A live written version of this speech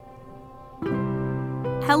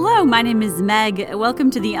Hello, my name is Meg. Welcome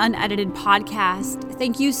to the Unedited Podcast.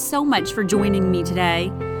 Thank you so much for joining me today.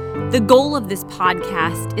 The goal of this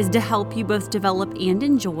podcast is to help you both develop and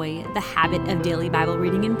enjoy the habit of daily Bible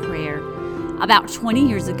reading and prayer. About 20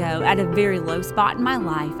 years ago, at a very low spot in my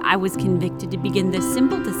life, I was convicted to begin this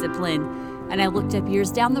simple discipline, and I looked up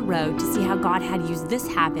years down the road to see how God had used this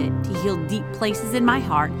habit to heal deep places in my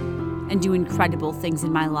heart and do incredible things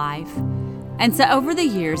in my life. And so over the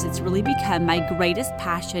years, it's really become my greatest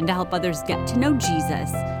passion to help others get to know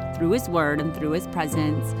Jesus through His Word and through His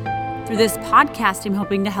presence. Through this podcast, I'm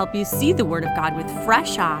hoping to help you see the Word of God with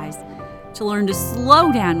fresh eyes, to learn to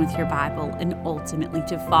slow down with your Bible, and ultimately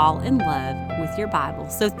to fall in love with your Bible.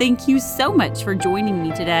 So thank you so much for joining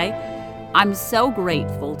me today. I'm so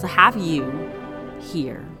grateful to have you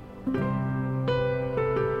here.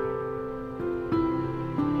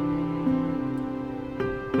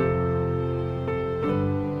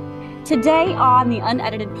 Today on the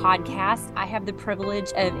Unedited Podcast, I have the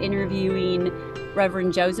privilege of interviewing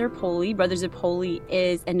Reverend Joe Zerpoli. Brother Zerpoli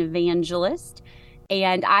is an evangelist,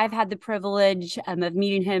 and I've had the privilege of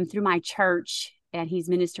meeting him through my church, and he's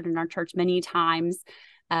ministered in our church many times.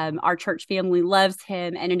 Our church family loves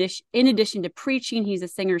him, and in addition to preaching, he's a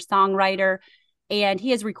singer-songwriter, and he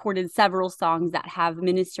has recorded several songs that have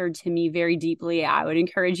ministered to me very deeply. I would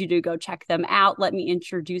encourage you to go check them out. Let Me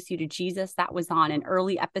Introduce You to Jesus. That was on an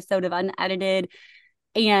early episode of Unedited.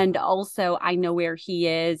 And also I Know Where He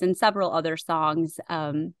Is, and several other songs.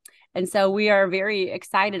 And so we are very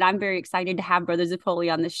excited. I'm very excited to have Brother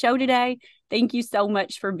Zerpoli on the show today. Thank you so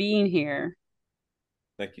much for being here.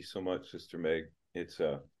 Thank you so much, Sister Meg. It's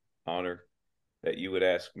an honor that you would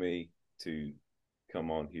ask me to come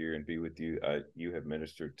on here and be with you. You have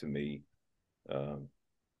ministered to me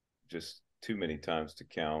just too many times to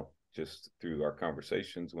count, just through our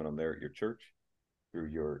conversations when I'm there at your church, through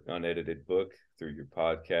your unedited book, through your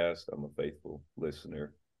podcast. I'm a faithful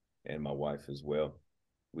listener, and my wife as well.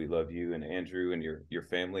 We love you and Andrew and your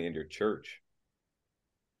family and your church.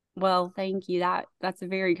 Well, thank you. That's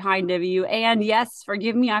very kind of you. And yes,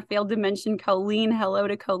 forgive me, I failed to mention Colleen. Hello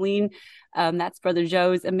to Colleen. That's Brother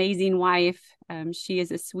Joe's amazing wife. She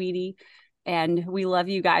is a sweetie, and we love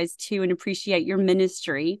you guys too and appreciate your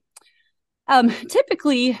ministry.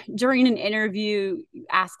 Typically during an interview, you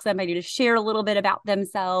ask somebody to share a little bit about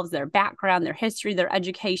themselves, their background, their history, their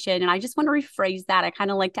education. And I just want to rephrase that. I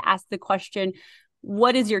kind of like to ask the question,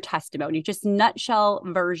 what is your testimony? Just nutshell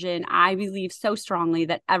version. I believe so strongly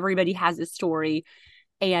that everybody has a story,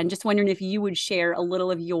 and just wondering if you would share a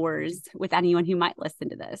little of yours with anyone who might listen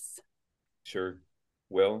to this. Sure.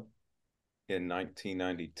 Well, in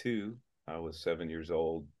 1992, I was 7 years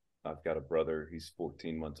old. I've got a brother. He's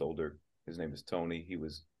 14 months older. His name is Tony. He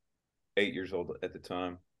was 8 years old at the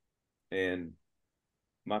time. And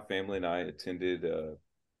my family and I attended a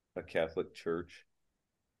Catholic church,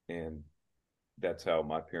 and that's how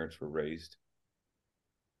my parents were raised.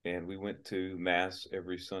 And we went to Mass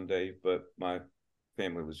every Sunday, but my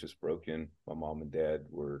family was just broken. My mom and dad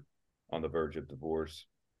were on the verge of divorce.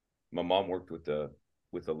 My mom worked with a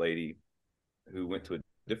lady who went to a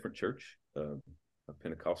different church, a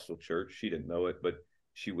Pentecostal church. She didn't know it, but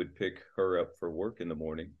she would pick her up for work in the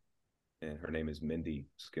morning. And her name is Mindy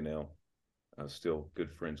Scannell. I'm still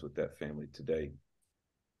good friends with that family today.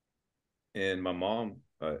 And my mom,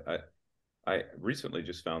 I recently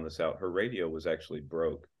just found this out. Her radio was actually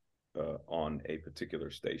broke on a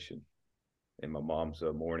particular station. And my mom's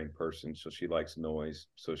a morning person, so she likes noise.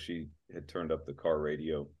 So she had turned up the car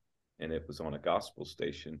radio, and it was on a gospel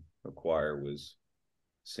station. The choir was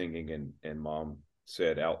singing, and Mom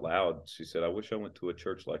said out loud, she said, "I wish I went to a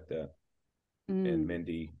church like that." And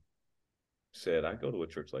Mindy said, "I go to a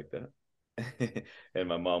church like that." And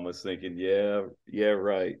my mom was thinking, yeah,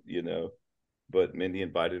 right, you know. But Mindy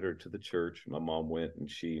invited her to the church. My mom went, and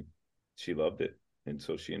she loved it. And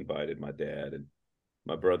so she invited my dad and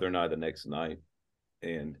my brother and I the next night.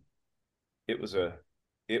 And it was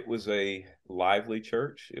a lively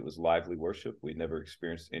church. It was lively worship. We'd never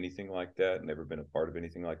experienced anything like that, never been a part of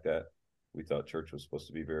anything like that. We thought church was supposed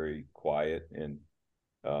to be very quiet,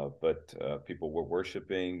 but people were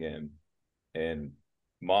worshiping, and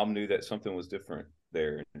Mom knew that something was different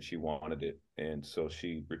there, and she wanted it. And so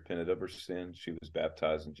she repented of her sin. She was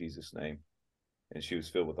baptized in Jesus' name, and she was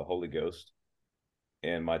filled with the Holy Ghost.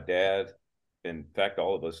 And my dad, in fact,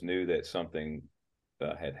 all of us knew that something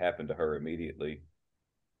had happened to her immediately.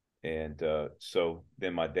 And so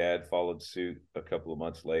then my dad followed suit a couple of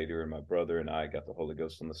months later, and my brother and I got the Holy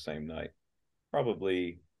Ghost on the same night,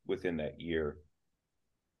 probably within that year.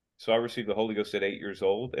 So I received the Holy Ghost at 8 years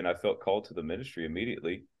old, and I felt called to the ministry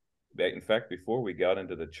immediately. in fact, before we got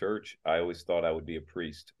into the church, I always thought I would be a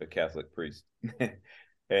priest, a Catholic priest.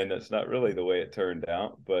 And that's not really the way it turned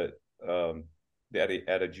out. But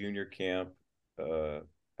at a junior camp, uh,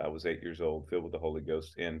 I was 8 years old, filled with the Holy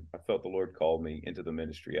Ghost, and I felt the Lord called me into the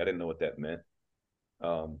ministry. I didn't know what that meant.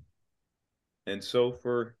 Um, and so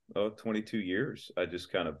for 22 years, I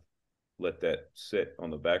just kind of let that sit on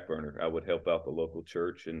the back burner. I would help out the local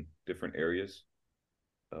church in different areas.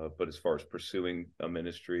 But as far as pursuing a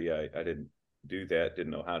ministry, I didn't do that,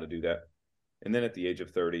 didn't know how to do that. And then at the age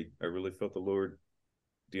of 30, I really felt the Lord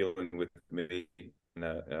dealing with me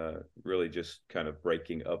and really just kind of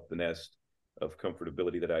breaking up the nest of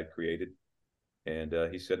comfortability that I'd created. And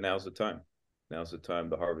he said, now's the time. Now's the time.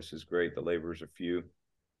 The harvest is great. The laborers are few.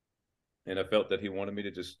 And I felt that he wanted me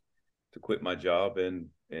to quit my job and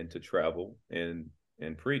to travel and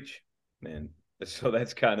preach. And so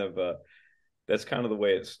that's kind of the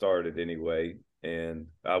way it started anyway. And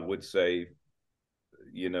I would say,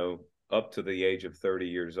 up to the age of 30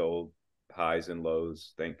 years old, highs and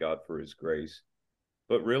lows, thank God for his grace.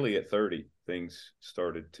 But really at 30, things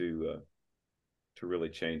started to really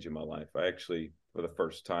change in my life. I actually, for the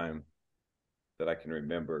first time that I can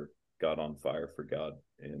remember, got on fire for God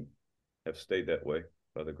and have stayed that way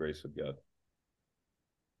by the grace of God.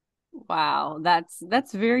 Wow,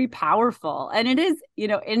 that's very powerful. And it is,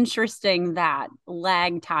 interesting that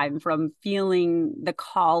lag time from feeling the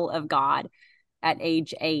call of God at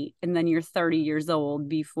age 8 and then you're 30 years old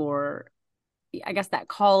before, I guess, that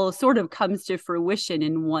call sort of comes to fruition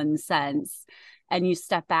in one sense and you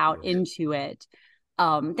step out into it.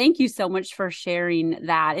 Thank you so much for sharing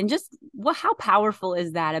that. And just how powerful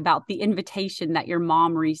is that about the invitation that your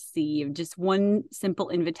mom received? Just one simple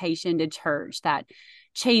invitation to church that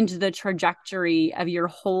changed the trajectory of your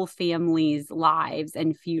whole family's lives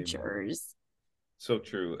and futures. So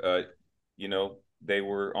true. They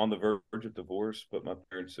were on the verge of divorce, but my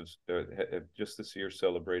parents have just this year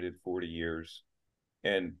celebrated 40 years.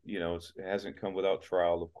 And, it hasn't come without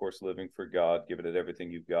trial. Of course, living for God, giving it everything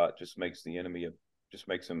you've got just makes the enemy, just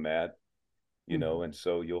makes him mad, and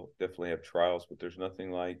so you'll definitely have trials, but there's nothing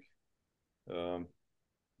like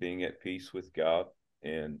being at peace with God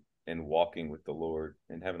and walking with the Lord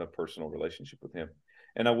and having a personal relationship with him.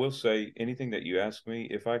 And I will say, anything that you ask me,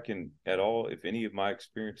 if I can at all, if any of my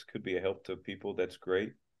experience could be a help to people, that's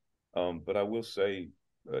great. But I will say,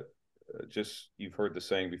 just, you've heard the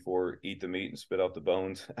saying before, eat the meat and spit out the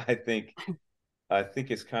bones. I think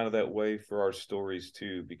it's kind of that way for our stories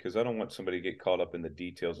too, because I don't want somebody to get caught up in the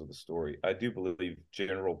details of the story. I do believe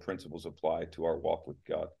general principles apply to our walk with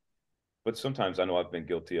God. But sometimes I know I've been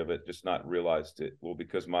guilty of it, just not realized it. Well,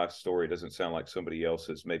 because my story doesn't sound like somebody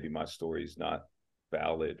else's, maybe my story is not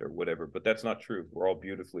valid or whatever, but that's not true. We're all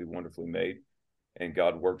beautifully, wonderfully made, and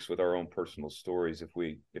God works with our own personal stories if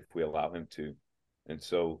we allow him to. And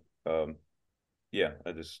so, I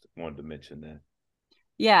just wanted to mention that.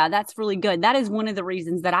 Yeah, that's really good. That is one of the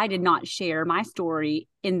reasons that I did not share my story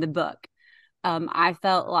in the book. I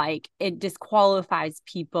felt like it disqualifies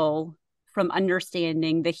people from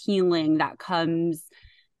understanding the healing that comes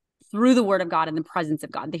through the word of God and the presence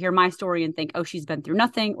of God. They hear my story and think, oh, she's been through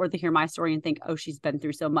nothing, or they hear my story and think, oh, she's been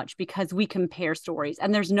through so much, because we compare stories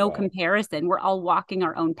and there's no comparison. We're all walking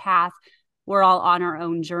our own path. We're all on our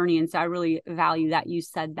own journey. And so I really value that you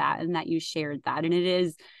said that and that you shared that. And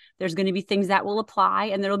there's going to be things that will apply,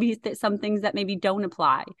 and there'll be some things that maybe don't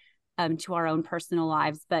apply to our own personal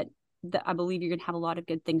lives. But I believe you're going to have a lot of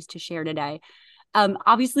good things to share today.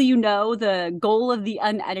 Obviously, the goal of the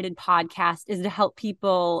Unedited podcast is to help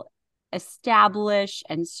people establish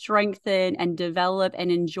and strengthen and develop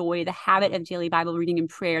and enjoy the habit of daily Bible reading and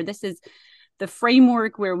prayer. This is the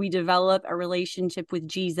framework where we develop a relationship with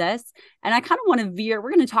Jesus. And I kind of want to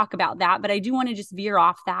we're going to talk about that, but I do want to just veer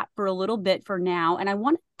off that for a little bit for now. And I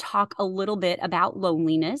want to talk a little bit about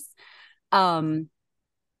loneliness. I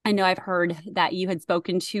know I've heard that you had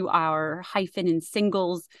spoken to our hyphen and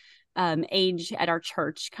singles age at our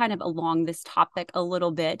church, kind of along this topic a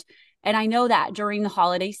little bit. And I know that during the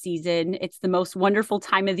holiday season, it's the most wonderful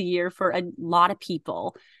time of the year for a lot of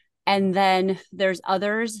people. And then there's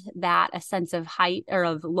others that a sense of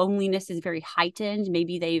of loneliness is very heightened.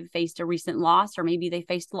 Maybe they've faced a recent loss, or maybe they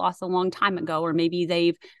faced loss a long time ago, or maybe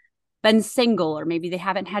they've been single, or maybe they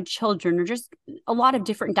haven't had children, or just a lot of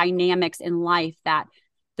different dynamics in life that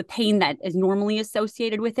the pain that is normally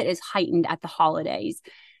associated with it is heightened at the holidays.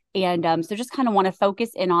 And so just kind of want to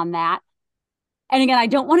focus in on that. And again, I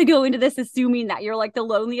don't want to go into this assuming that you're like the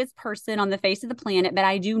loneliest person on the face of the planet, but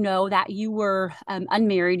I do know that you were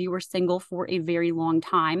unmarried, you were single for a very long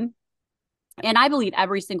time. And I believe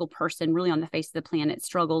every single person really on the face of the planet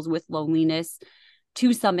struggles with loneliness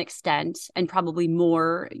to some extent, and probably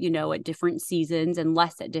more, at different seasons and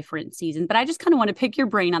less at different seasons. But I just kind of want to pick your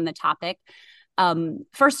brain on the topic.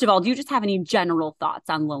 First of all, do you just have any general thoughts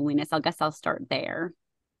on loneliness? I guess I'll start there.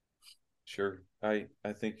 Sure. I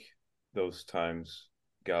think those times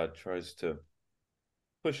God tries to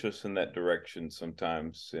push us in that direction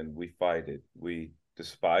sometimes, and we fight it. We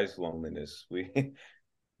despise loneliness.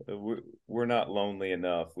 We're not lonely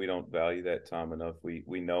enough. We don't value that time enough. We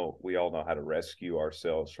all know how to rescue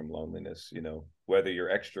ourselves from loneliness. Whether you're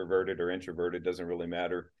extroverted or introverted doesn't really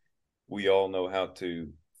matter. We all know how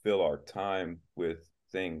to fill our time with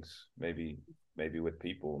things, maybe with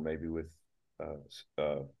people, maybe with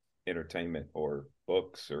entertainment or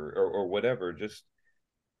books or whatever. Just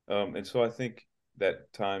and so I think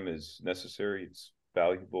that time is necessary. It's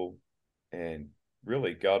valuable, and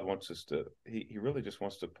really God wants us to. He really just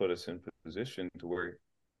wants to put us in position to where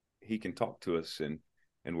He can talk to us, and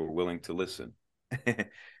we're willing to listen.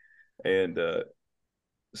 And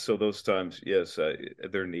so those times, yes,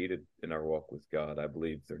 they're needed in our walk with God. I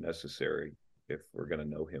believe they're necessary if we're going to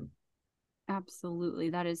know Him. Absolutely.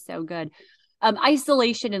 That is so good.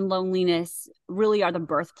 Isolation and loneliness really are the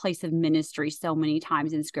birthplace of ministry so many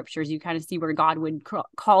times in scriptures. You kind of see where God would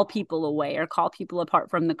call people away or call people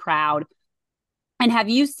apart from the crowd. And have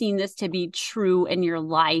you seen this to be true in your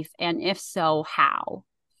life? And if so, how?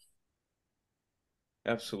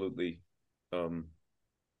 Absolutely. I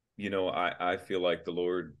feel like the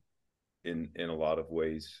Lord, in a lot of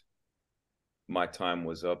ways, my time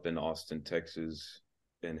was up in Austin, Texas,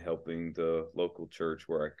 and helping the local church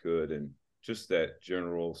where I could, and just that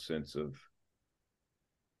general sense of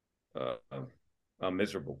I'm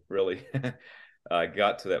miserable, really. I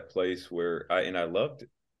got to that place where I loved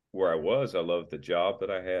where I was. I loved the job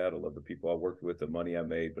that I had. I loved the people I worked with, the money I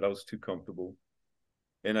made, but I was too comfortable.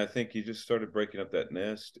 And I think He just started breaking up that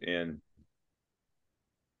nest and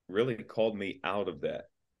really called me out of that.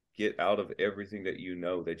 Get out of everything that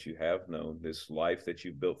that you have known, this life that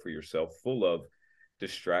you built for yourself, full of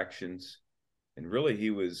distractions. And really,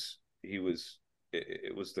 it was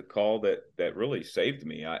the call that really saved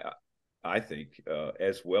me. I think,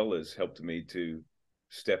 as well as helped me to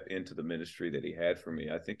step into the ministry that He had for me.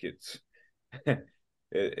 I think it's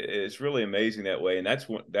really amazing that way. And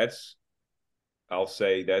I'll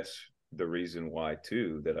say that's the reason why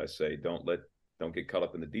too, that I say, don't get caught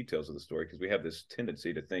up in the details of the story, because we have this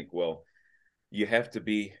tendency to think, well, you have to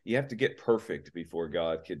get perfect before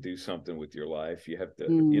God could do something with your life. You have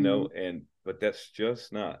to, but that's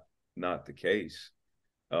just not the case.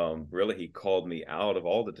 Really, He called me out of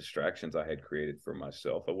all the distractions I had created for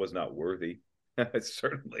myself. I was not worthy,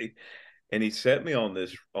 certainly, and He set me on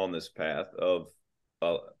this path of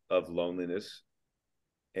loneliness,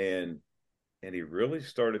 and He really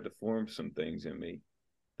started to form some things in me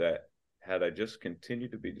that, had I just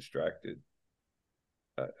continued to be distracted,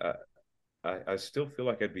 I still feel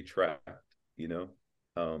like I'd be trapped,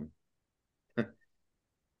 um,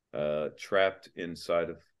 trapped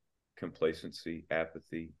inside of complacency,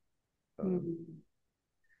 apathy.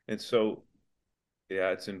 And so,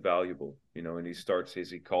 yeah, it's invaluable, and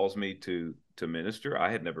as He calls me to minister.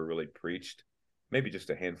 I had never really preached, maybe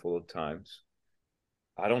just a handful of times.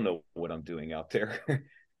 I don't know what I'm doing out there.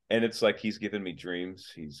 And it's like He's given me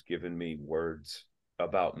dreams. He's given me words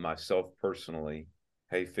about myself personally.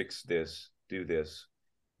 Hey, fix this, do this,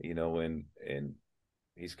 and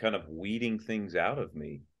He's kind of weeding things out of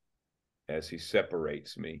me as He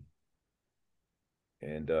separates me.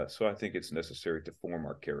 And so I think it's necessary to form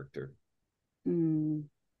our character.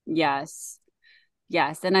 Yes.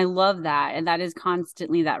 Yes. And I love that. And that is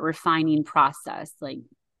constantly that refining process, like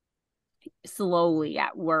slowly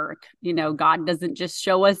at work. God doesn't just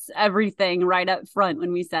show us everything right up front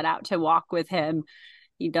when we set out to walk with Him.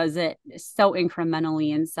 He does it so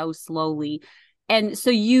incrementally and so slowly. And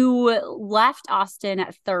so you left Austin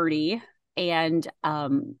at 30. And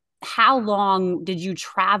how long did you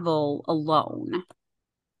travel alone?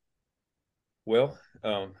 Well,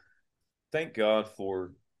 thank God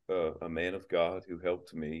for a man of God who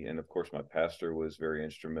helped me. And of course, my pastor was very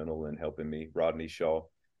instrumental in helping me, Rodney Shaw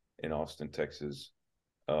in Austin, Texas.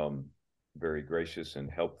 Very gracious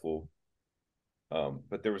and helpful.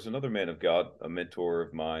 But there was another man of God, a mentor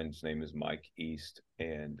of mine. His name is Mike East.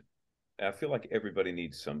 And I feel like everybody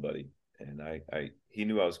needs somebody. And he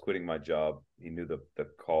knew I was quitting my job. He knew the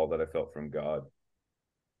call that I felt from God.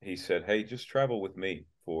 He said, hey, just travel with me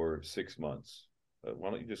for 6 months.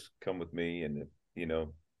 Why don't you just come with me? And,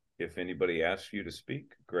 if anybody asks you to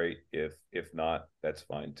speak, great. If not, that's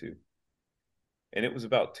fine too. And it was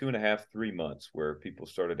about 2.5, 3 months where people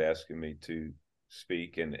started asking me to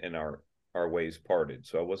speak. And our ways parted.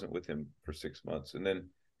 So I wasn't with him for 6 months, and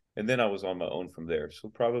then I was on my own from there. So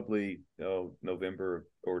probably November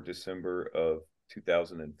or December of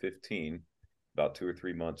 2015, about 2 or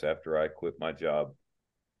 3 months after I quit my job,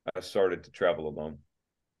 I started to travel alone.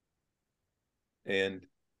 And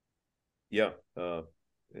yeah,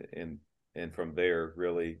 and from there,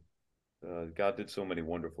 really, God did so many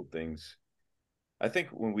wonderful things. I think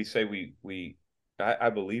when we say I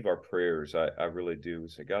believe our prayers. I really do. We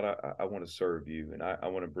say, God, I want to serve you, and I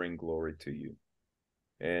want to bring glory to you.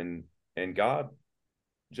 And God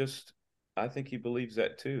just, I think he believes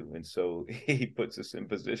that too. And so he puts us in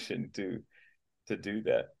position to do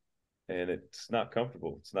that. And it's not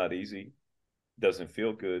comfortable. It's not easy. It doesn't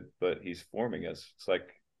feel good, but he's forming us. It's like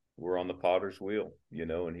we're on the potter's wheel,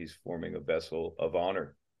 and he's forming a vessel of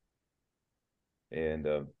honor.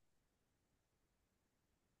 And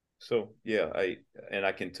so, yeah,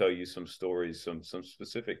 I can tell you some stories, some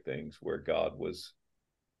specific things where God was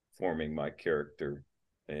forming my character,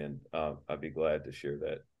 and I'd be glad to share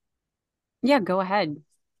that. Yeah, go ahead.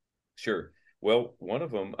 Sure. Well, one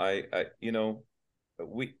of them,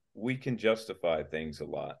 we can justify things a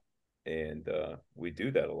lot, and we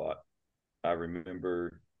do that a lot. I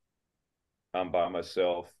remember I'm by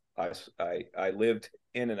myself. I lived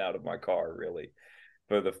in and out of my car really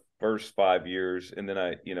for the first 5 years, and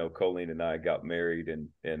then Colleen and I got married,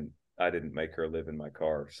 and I didn't make her live in my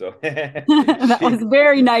car, so That was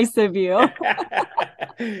very nice of you.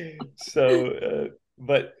 So,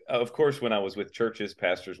 but of course, when I was with churches,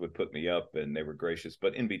 pastors would put me up, and they were gracious.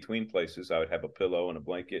 But in between places, I would have a pillow and a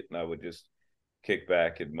blanket, and I would just kick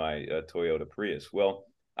back in my Toyota Prius. Well,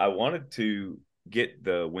 I wanted to get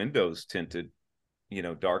the windows tinted,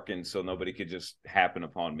 darkened, so nobody could just happen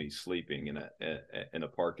upon me sleeping in a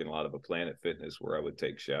parking lot of a Planet Fitness where I would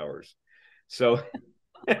take showers. So,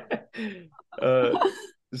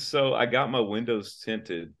 so I got my windows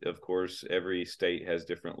tinted. Of course, every state has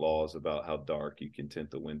different laws about how dark you can tint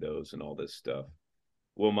the windows and all this stuff.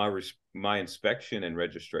 Well, my inspection and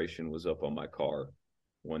registration was up on my car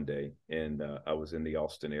one day, and I was in the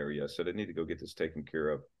Austin area. I said, I need to go get this taken care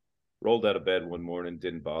of. Rolled out of bed one morning,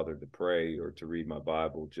 didn't bother to pray or to read my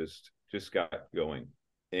Bible, just got going,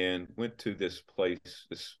 and went to this place,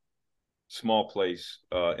 this small place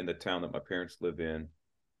in the town that my parents live in,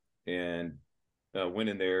 and went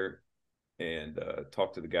in there and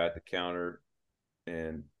talked to the guy at the counter,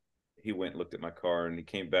 and he went and looked at my car, and he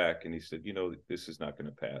came back and he said, this is not going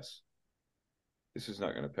to pass. This is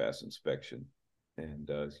not going to pass inspection, and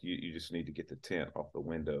you just need to get the tint off the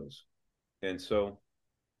windows. And so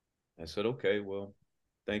I said, okay, well,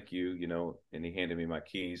 thank you, and he handed me my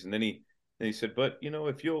keys, and then he said, but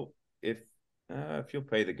if you'll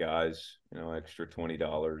pay the guys, extra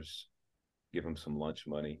 $20, give them some lunch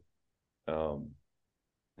money.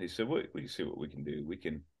 He said, we see what we can do. We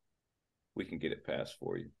can get it passed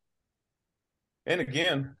for you. And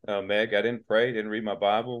again, Meg, I didn't pray, didn't read my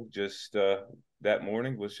Bible. Just that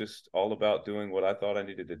morning was just all about doing what I thought I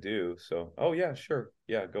needed to do. So, oh yeah, sure,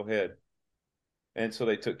 yeah, go ahead. And so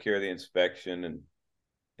they took care of the inspection,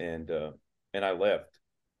 and I left.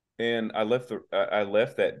 And I left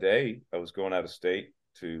that day. I was going out of state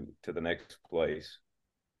to the next place.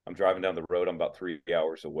 I'm driving down the road. I'm about 3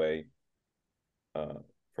 hours away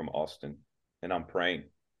from Austin, and I'm praying.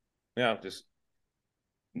 Just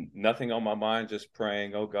nothing on my mind, just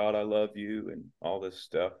praying. Oh God, I love you, and all this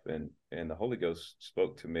stuff. And the Holy Ghost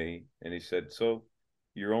spoke to me, and he said, so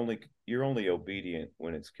you're only obedient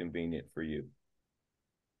when it's convenient for you.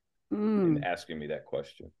 And asking me that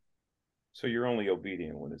question. So you're only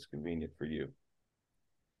obedient when it's convenient for you.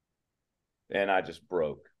 And I just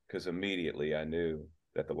broke, because immediately I knew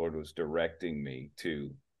that the Lord was directing me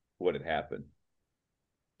to what had happened,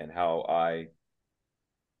 and how I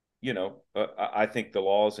think the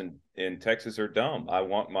laws in Texas are dumb. I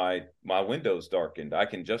want my windows darkened. I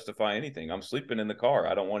can justify anything. I'm sleeping in the car.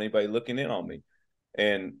 I don't want anybody looking in on me.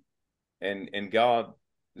 And God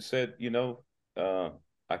said,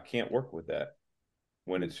 I can't work with that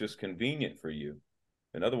when it's just convenient for you.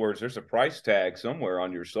 In other words, there's a price tag somewhere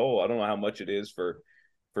on your soul. I don't know how much it is for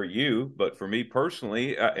you, but for me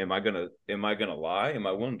personally, am I gonna lie? Am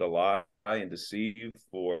I willing to lie and deceive you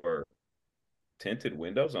for tinted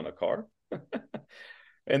windows on a car?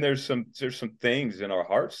 And there's some things in our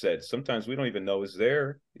hearts that sometimes we don't even know is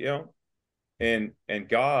there, and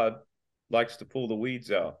God likes to pull the weeds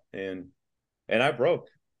out, and I broke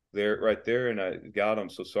right there, and God, I'm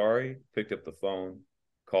so sorry. Picked up the phone,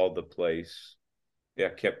 called the place. Yeah, I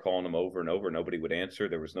kept calling them over and over. Nobody would answer.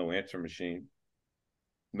 There was no answer machine.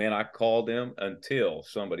 Man, I called them until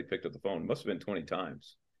somebody picked up the phone. It must have been 20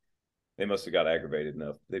 times. They must have got aggravated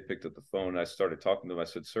enough. They picked up the phone. And I started talking to them. I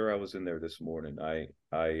said, "Sir, I was in there this morning. I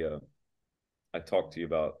talked to you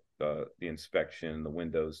about the inspection, the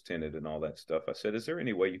windows tinted, and all that stuff." I said, "Is there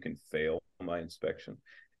any way you can fail my inspection?"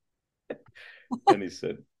 And he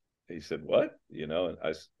said, "What?" And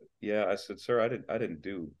yeah, I said, "Sir, I didn't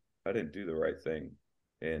do the right thing."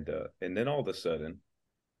 And then all of a sudden,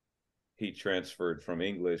 he transferred from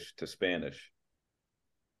English to Spanish,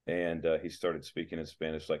 and he started speaking in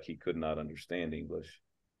Spanish like he could not understand English.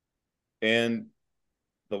 And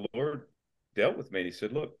the Lord dealt with me. And he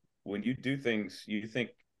said, "Look, when you do things, you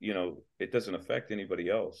think, it doesn't affect anybody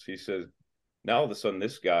else." He says, now all of a sudden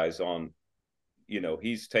this guy's on,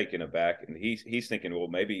 he's taken aback, and he's thinking, well,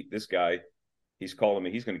 maybe this guy, he's calling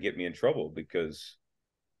me, he's going to get me in trouble because,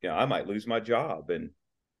 I might lose my job.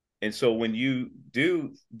 And so when you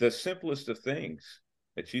do the simplest of things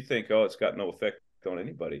that you think, oh, it's got no effect on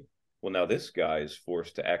anybody. Well, now this guy is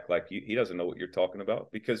forced to act like he doesn't know what you're talking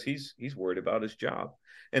about because he's worried about his job.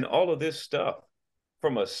 And all of this stuff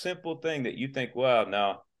from a simple thing that you think, wow,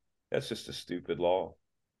 now that's just a stupid law.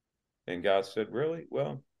 And God said, really?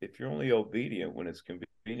 Well, if you're only obedient when it's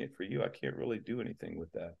convenient for you, I can't really do anything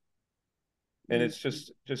with that. And it's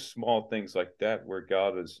just small things like that where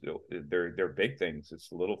God is, they're big things. It's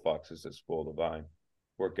the little foxes that spoil the vine,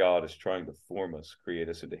 where God is trying to form us, create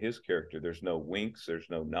us into his character. There's no winks, there's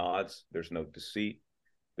no nods, there's no deceit,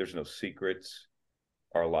 there's no secrets.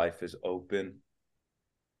 Our life is open,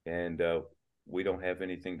 and we don't have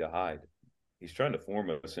anything to hide. He's trying to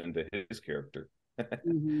form us into his character.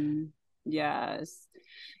 Mm-hmm. Yes.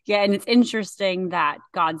 Yeah. And it's interesting that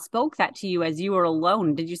God spoke that to you as you were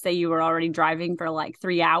alone. Did you say you were already driving for like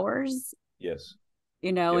 3 hours? Yes.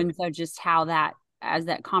 Yep. And so just how as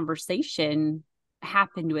that conversation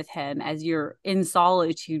happened with him, as you're in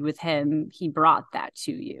solitude with him, he brought that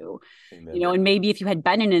to you. Amen. And maybe if you had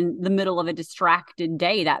been in the middle of a distracted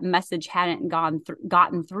day, that message hadn't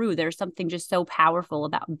gotten through. There's something just so powerful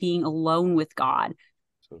about being alone with God,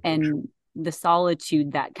 So and the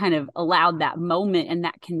solitude that kind of allowed that moment and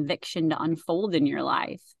that conviction to unfold in your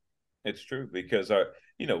life. it's true because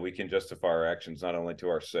we can justify our actions not only to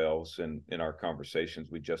ourselves, and in our conversations,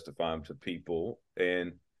 we justify them to people,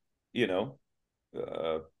 and you know,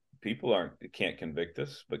 uh, people can't convict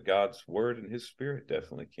us, but God's word and his spirit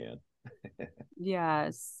definitely can.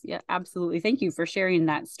 Yes. Yeah, absolutely. Thank you for sharing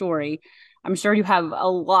that story. I'm sure you have a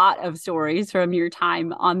lot of stories from your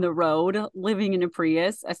time on the road, living in a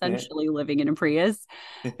Prius, essentially living in a Prius.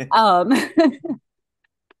 Um,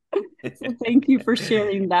 so thank you for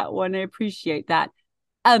sharing that one. I appreciate that.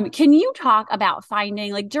 Can you talk about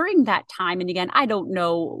finding, like, during that time? And again, I don't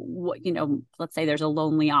know what, let's say there's a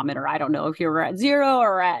lonelyometer. I don't know if you were at 0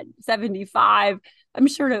 or at 75. I'm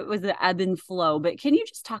sure it was the ebb and flow, but can you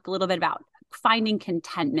just talk a little bit about finding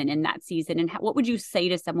contentment in that season? And what would you say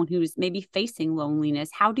to someone who's maybe facing loneliness?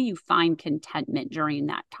 How do you find contentment during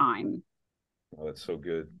that time? Oh, that's so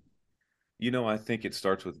good. I think it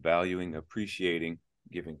starts with valuing, appreciating,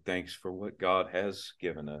 giving thanks for what God has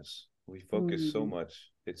given us. We focus so Mm, much.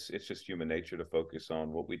 It's just human nature to focus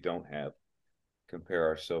on what we don't have, compare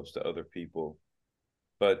ourselves to other people.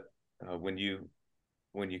 But when you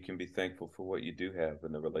can be thankful for what you do have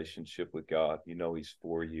in the relationship with God, he's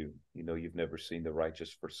for you. You've never seen the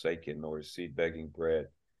righteous forsaken nor his seed begging bread.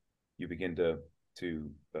 You begin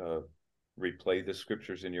to replay the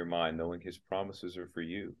scriptures in your mind, knowing his promises are for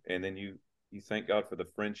you. And then you thank God for the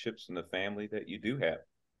friendships and the family that you do have,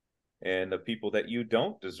 and the people that you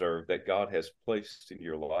don't deserve that God has placed in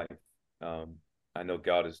your life. Um, I know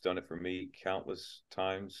God has done it for me countless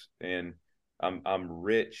times, and I'm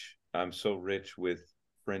rich. I'm so rich with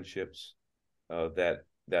friendships that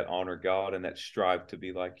honor God and that strive to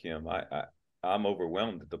be like him. I'm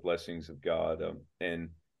overwhelmed at the blessings of God. And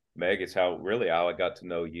Meg, it's how I got to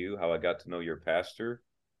know you, how I got to know your pastor.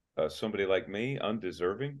 Somebody like me,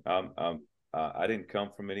 undeserving. I didn't come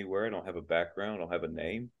from anywhere. I don't have a background. I don't have a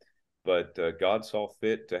name, but God saw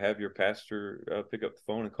fit to have your pastor pick up the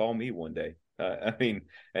phone and call me one day. I mean,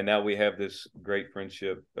 and now we have this great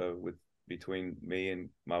friendship between me and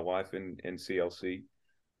my wife and CLC,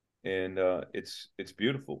 and it's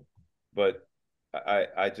beautiful. But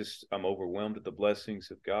I'm overwhelmed at the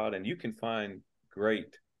blessings of God, and you can find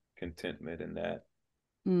great contentment in that,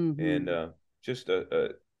 and mm-hmm.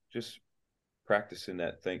 just practicing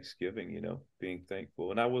that Thanksgiving, being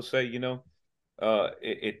thankful. And I will say,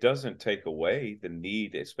 it doesn't take away the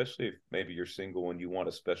need, especially if maybe you're single and you want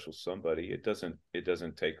a special somebody. It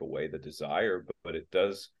doesn't take away the desire, but it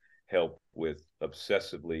does help with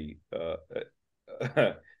obsessively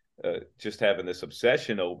just having this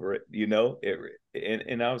obsession over it,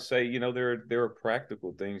 and I would say, there are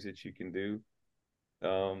practical things that you can do.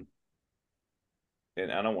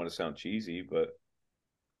 And I don't want to sound cheesy, but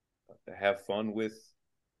have fun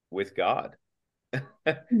with God.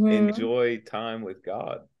 Mhm. Enjoy time with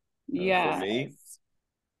God. Uh, for me, Yes.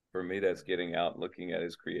 for me, that's getting out, looking at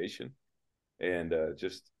His creation, and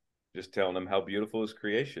just telling Him how beautiful His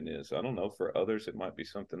creation is. I don't know. For others, it might be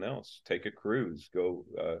something else. Take a cruise. Go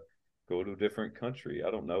to a different country.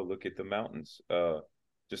 I don't know. Look at the mountains.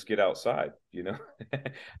 Just get outside.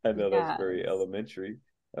 I know that's very Yes. elementary.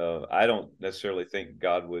 I don't necessarily think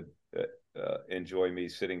God would enjoy me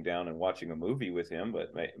sitting down and watching a movie with Him,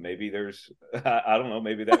 but maybe there's I don't know,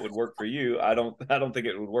 maybe that would work for you. I don't think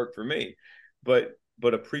it would work for me, but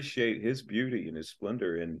appreciate His beauty and His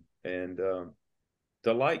splendor, and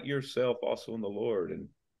delight yourself also in the Lord, and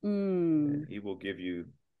Mm. He will give you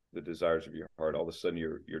the desires of your heart. All of a sudden,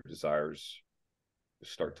 your desires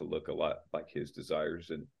start to look a lot like His desires,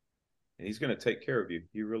 and He's going to take care of you.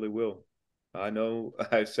 He really will. I know.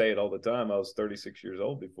 I say it all the time. I was 36 years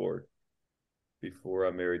old before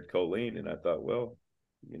I married Colleen, and I thought, well,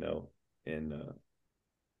 you know, in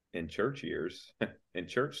in church years, in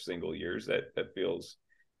church single years, that feels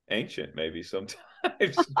ancient maybe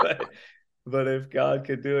sometimes, but if God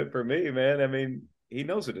could do it for me, man, I mean, He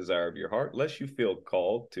knows the desire of your heart. Unless you feel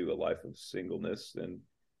called to a life of singleness,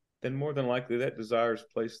 then more than likely that desire is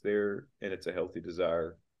placed there, and it's a healthy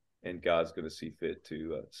desire, and God's going to see fit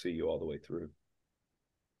to see you all the way through.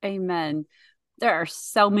 Amen. There are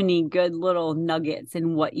so many good little nuggets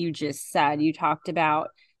in what you just said. You talked about,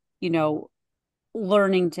 you know,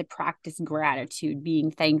 learning to practice gratitude,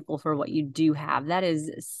 being thankful for what you do have. That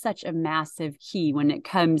is such a massive key when it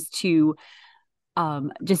comes to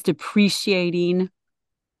just appreciating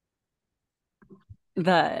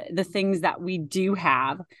the things that we do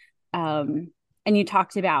have. And you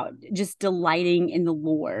talked about just delighting in the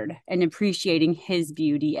Lord and appreciating His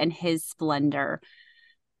beauty and His splendor.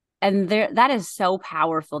 And that is so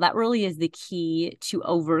powerful. That really is the key to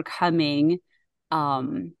overcoming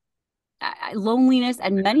um loneliness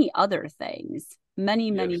and many other things,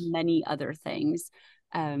 Yes. many other things.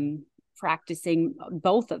 um Practicing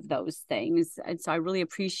both of those things, and so I really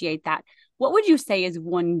appreciate that. What would you say is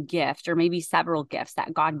one gift or maybe several gifts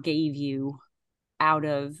that God gave you out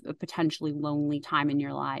of a potentially lonely time in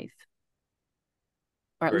your life,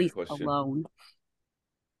 or at Great least question. alone?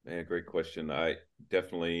 Man, great question. I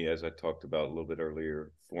definitely, as I talked about a little bit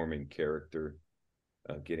earlier, forming character,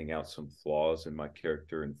 getting out some flaws in my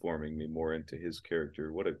character and forming me more into His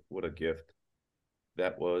character. What a gift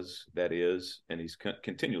that is, and He's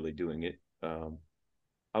continually doing it.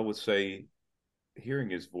 I would say hearing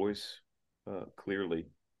His voice clearly,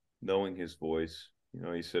 knowing His voice.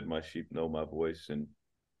 He said, "My sheep know my voice,"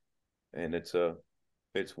 and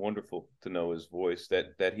it's wonderful to know His voice.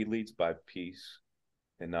 That He leads by peace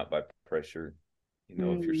and not by pressure. If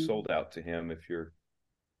you're Mm. sold out to Him, if your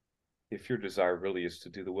desire really is to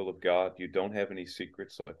do the will of God, you don't have any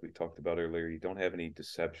secrets like we talked about earlier. You don't have any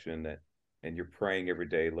deception, and you're praying every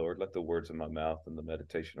day, Lord, let the words of my mouth and the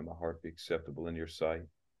meditation of my heart be acceptable in your sight.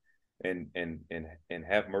 And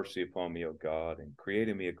have mercy upon me, O God, and create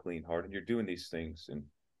in me a clean heart. And you're doing these things, and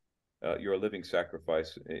you're a living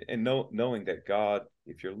sacrifice. And knowing that God,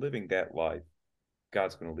 if you're living that life,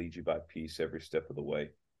 God's going to lead you by peace every step of the way.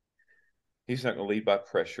 He's not going to lead by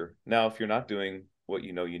pressure. Now, if you're not doing what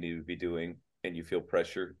you know you need to be doing and you feel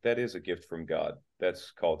pressure, that is a gift from God.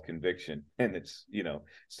 That's called conviction. And it's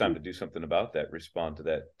time to do something about that, respond to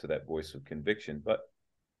that voice of conviction.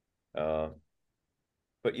 Uh,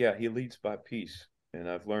 but yeah, He leads by peace. And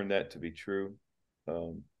I've learned that to be true.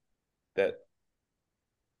 Um, that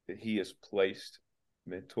He has placed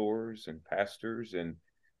mentors and pastors and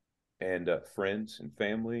friends and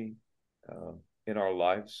family uh, in our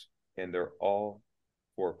lives, and they're all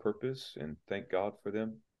for a purpose, and thank God for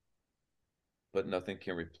them. But nothing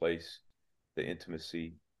can replace the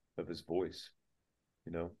intimacy of His voice,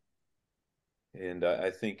 you know. And I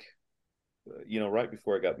think, right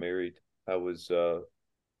before I got married, I was uh,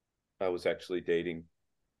 I was actually dating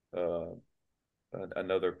uh,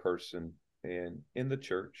 another person, and in the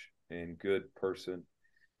church, and good person.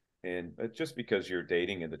 And just because you're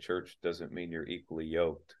dating in the church doesn't mean you're equally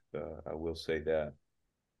yoked. I will say that.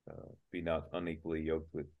 Be not unequally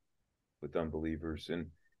yoked with unbelievers.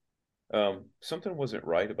 And something wasn't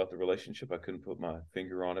right about the relationship. I couldn't put my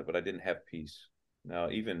finger on it, but I didn't have peace.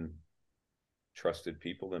 Now, even trusted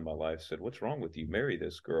people in my life said, "What's wrong with you? Marry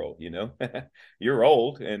this girl. You're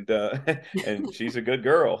old, and and she's a good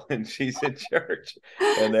girl, and she's in church,"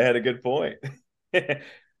 and they had a good point.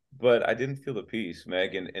 but I didn't feel the peace,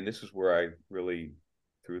 Meg. And this is where I really,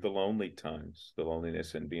 through the lonely times, the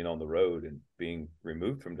loneliness and being on the road and being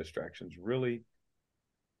removed from distractions, really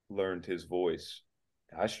learned his voice.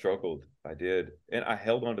 I struggled. I did. And I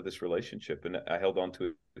held on to this relationship, and I held on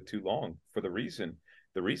to it too long for the reason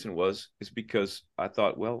is because I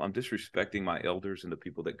thought, well, I'm disrespecting my elders and the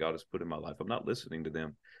people that God has put in my life. I'm not listening to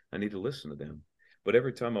them. I need to listen to them. But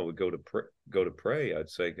every time I would go to pray, I'd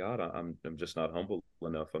say, God, I'm just not humble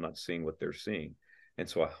enough. I'm not seeing what they're seeing. And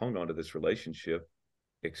so I hung on to this relationship,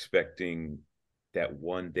 expecting that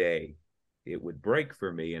one day it would break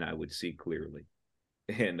for me and I would see clearly.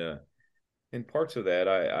 And parts of that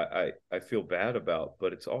I feel bad about,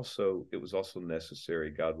 but it was also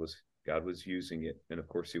necessary. God was using it, and of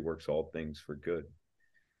course He works all things for good.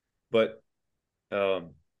 But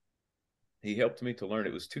um, He helped me to learn.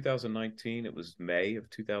 It was 2019. It was May of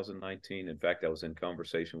 2019. In fact, I was in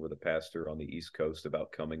conversation with a pastor on the East Coast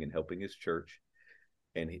about coming and helping his church,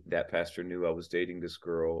 and that pastor knew I was dating this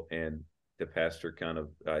girl, and the pastor kind of,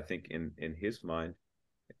 I think, in his mind,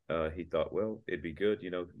 he thought, well, it'd be good,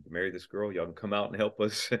 marry this girl. Y'all can come out and help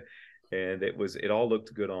us. And it all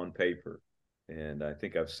looked good on paper. And I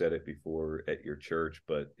think I've said it before at your church,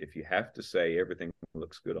 but if you have to say everything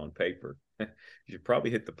looks good on paper, you should probably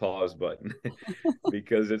hit the pause button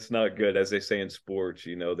because it's not good. As they say in sports,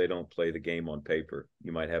 they don't play the game on paper.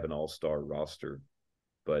 You might have an all-star roster,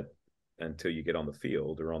 but until you get on the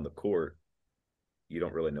field or on the court, you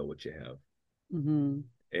don't really know what you have. Mm-hmm.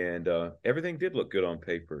 And everything did look good on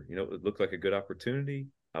paper. It looked like a good opportunity.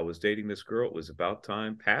 I was dating this girl. It was about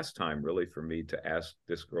time, past time, really, for me to ask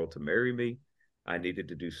this girl to marry me. I needed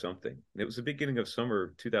to do something. And it was the beginning of summer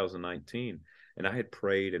of 2019. And I had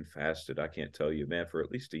prayed and fasted, I can't tell you, man, for at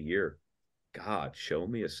least a year. God, show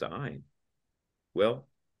me a sign. Well,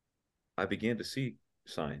 I began to see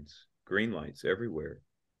signs, green lights everywhere.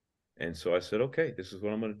 And so I said, okay, this is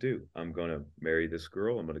what I'm going to do. I'm going to marry this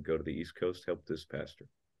girl. I'm going to go to the East Coast, help this pastor.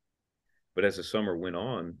 But as the summer went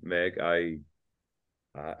on, Meg, I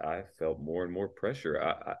felt more and more pressure.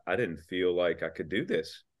 I didn't feel like I could do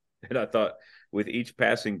this. And I thought with each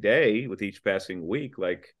passing day, with each passing week,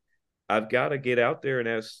 like I've got to get out there and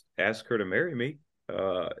ask her to marry me.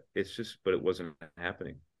 But it wasn't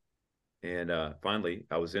happening. And finally,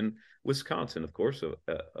 I was in Wisconsin, of course,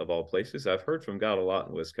 of all places. I've heard from God a lot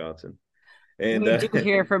in Wisconsin. And We do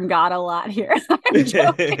hear from God a lot here. I'm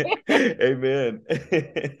joking. Amen.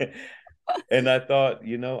 And I thought,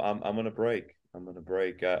 I'm going to break. I'm going to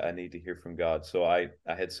break. I need to hear from God. So I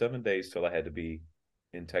had 7 days till I had to be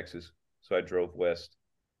in Texas. So I drove west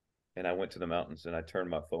and I went to the mountains and I turned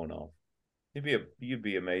my phone off. You'd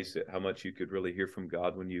be amazed at how much you could really hear from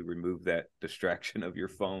God when you remove that distraction of your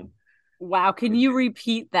phone. Wow, can you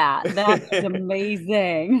repeat that? That's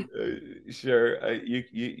amazing. Sure,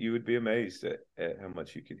 you would be amazed at how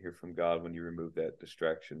much you can hear from God when you remove that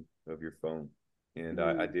distraction of your phone. And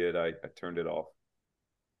I did. I turned it off,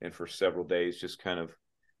 and for several days,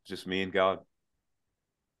 just me and God.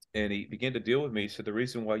 And He began to deal with me. He said, "The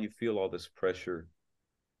reason why you feel all this pressure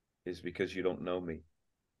is because you don't know me."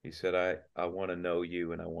 He said, "I want to know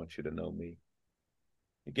you, and I want you to know me."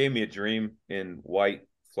 He gave me a dream in white,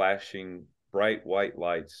 flashing, bright white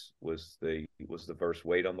lights was the verse,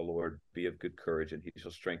 "Wait on the Lord, be of good courage, and He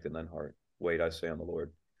shall strengthen thine heart. Wait, I say, on the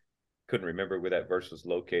Lord." Couldn't remember where that verse was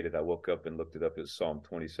located. I woke up and looked it up. It's Psalm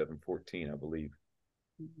 27:14, I believe.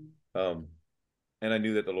 Mm-hmm. And I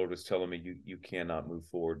knew that the Lord was telling me, you cannot move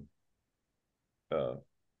forward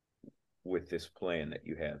with this plan that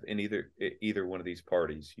you have in either one of these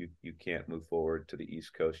parties. You can't move forward to the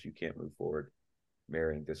East Coast. You can't move forward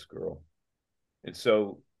marrying this girl. And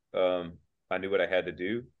so I knew what I had to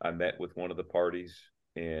do. I met with one of the parties,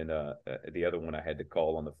 and the other one I had to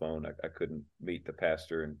call on the phone. I couldn't meet the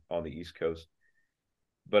pastor on the East Coast,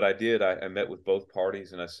 but I did. I met with both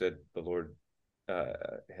parties, and I said, the Lord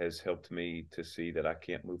has helped me to see that I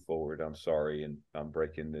can't move forward. I'm sorry, and I'm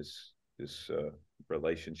breaking this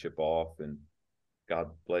relationship off. And God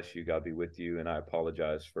bless you. God be with you. And I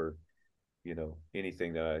apologize for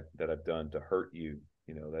anything that I've done to hurt you.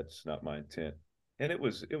 That's not my intent. And it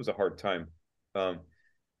was a hard time.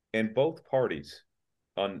 And both parties,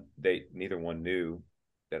 neither one knew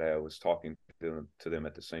that I was talking to them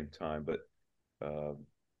at the same time, but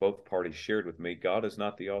both parties shared with me, God is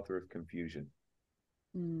not the author of confusion.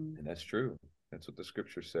 And that's true. That's what the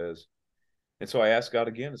scripture says. And so I asked God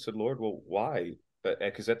again and said, Lord, well, why?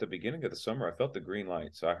 Because at the beginning of the summer, I felt the green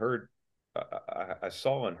lights. I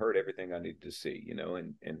saw and heard everything I needed to see,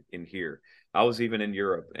 and hear. I was even in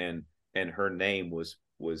Europe, and her name was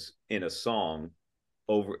in a song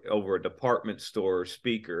over a department store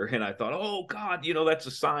speaker, and I thought, oh God, that's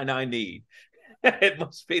a sign I need. It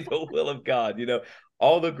must be the will of God.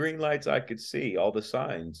 All the green lights I could see, all the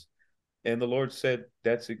signs. And the Lord said,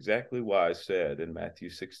 that's exactly why I said in Matthew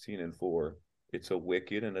 16:4, it's a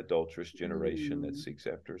wicked and adulterous generation that seeks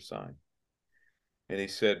after a sign. And he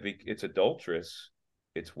said, it's adulterous,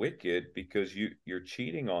 it's wicked because you're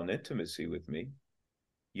cheating on intimacy with me.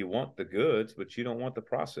 You want the goods, but you don't want the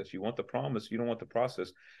process. You want the promise, you don't want the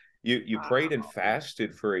process. You prayed and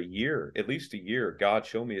fasted for a year, at least a year. God,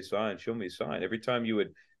 show me a sign, show me a sign. Every time you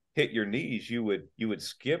would hit your knees, you would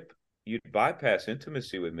skip, you'd bypass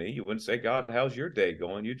intimacy with me. You wouldn't say, God, how's your day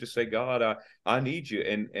going? You just say, God, I need you.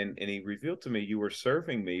 And he revealed to me, you were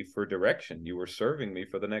serving me for direction. You were serving me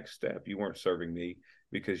for the next step. You weren't serving me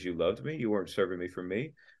because you loved me. You weren't serving me for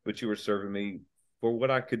me, but you were serving me for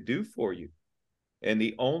what I could do for you. And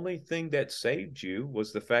the only thing that saved you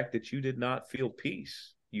was the fact that you did not feel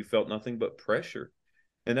peace. You felt nothing but pressure.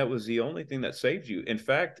 And that was the only thing that saved you. In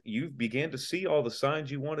fact, you began to see all the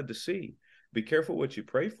signs you wanted to see. Be careful what you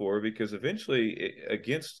pray for, because eventually,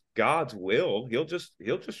 against God's will, he'll just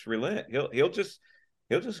relent. He'll just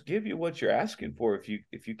give you what you're asking for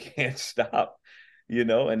if you can't stop,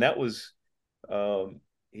 And that was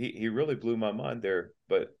he really blew my mind there,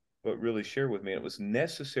 but really shared with me. It was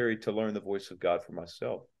necessary to learn the voice of God for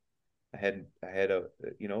myself. I had a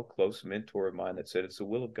close mentor of mine that said, it's the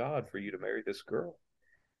will of God for you to marry this girl.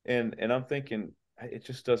 And I'm thinking, it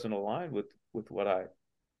just doesn't align with what I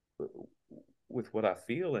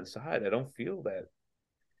feel inside. I don't feel that.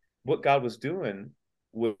 What God was doing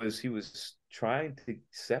was he was trying to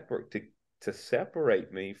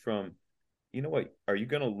separate me from, what, are you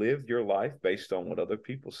going to live your life based on what other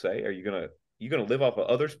people say? Are you going to live off of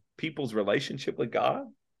other people's relationship with God?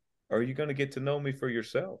 Or are you going to get to know me for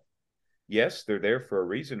yourself? Yes, they're there for a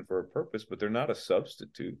reason, for a purpose, but they're not a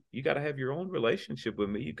substitute. You got to have your own relationship with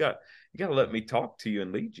me. You got to let me talk to you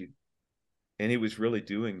and lead you. And he was really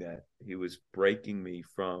doing that. He was breaking me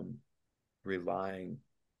from relying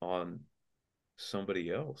on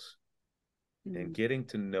somebody else and getting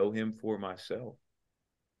to know him for myself.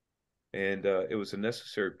 And it was a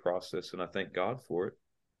necessary process, and I thank God for it.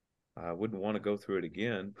 I wouldn't want to go through it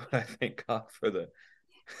again, but I thank God for the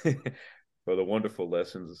for the wonderful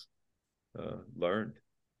lessons learned.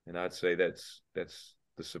 And I'd say that's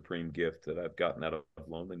the supreme gift that I've gotten out of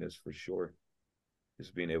loneliness, for sure,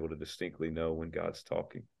 is being able to distinctly know when God's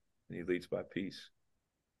talking, and he leads by peace.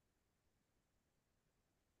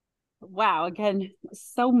 Wow, again,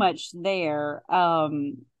 so much there.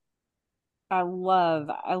 I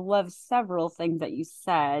love several things that you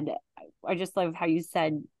said. I just love how you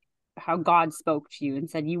said how God spoke to you and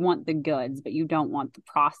said you want the goods, but you don't want the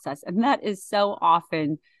process. And that is so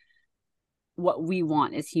often what we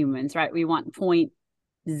want as humans, right? We want point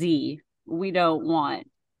Z. We don't want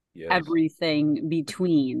everything in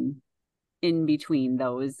between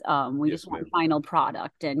those. We just want final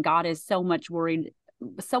product. And God is so much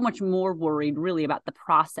more worried really about the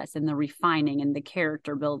process and the refining and the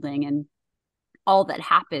character building and all that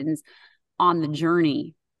happens on the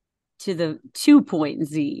journey to the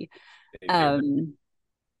 2.Z.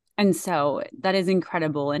 And so that is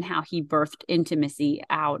incredible, and how he birthed intimacy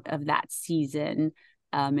out of that season,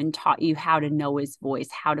 and taught you how to know his voice,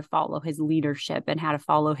 how to follow his leadership, and how to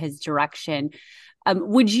follow his direction.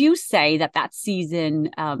 Would you say that season,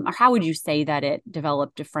 or how would you say that it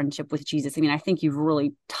developed a friendship with Jesus? I mean, I think you've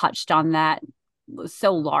really touched on that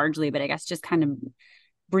so largely, but I guess just kind of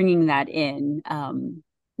bringing that in,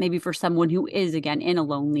 maybe for someone who is, again, in a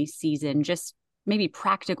lonely season, just maybe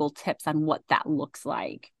practical tips on what that looks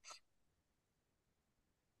like.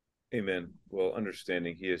 Amen. Well,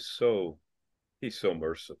 understanding he's so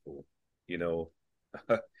merciful,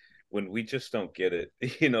 when we just don't get it,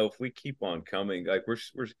 if we keep on coming, like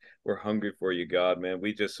we're hungry for you, God, man.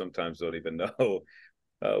 We just sometimes don't even know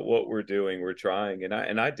what we're doing. We're trying. And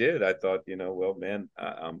I thought, well, man,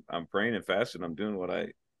 I'm praying and fasting. I'm doing what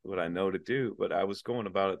I know to do, but I was going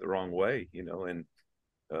about it the wrong way, and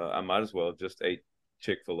I might as well have just ate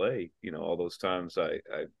Chick-fil-A, all those times I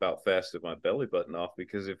about fasted my belly button off,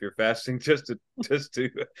 because if you're fasting just to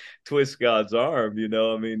twist God's arm,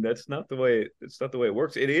 I mean, that's not the way it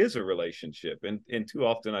works. It is a relationship. And too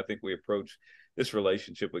often I think we approach this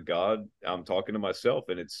relationship with God. I'm talking to myself,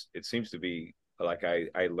 and it seems to be like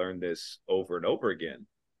I learned this over and over again.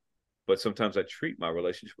 But sometimes I treat my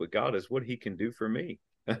relationship with God as what he can do for me.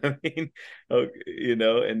 I mean,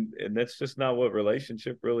 and that's just not what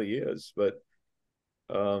relationship really is. But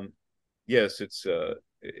yes,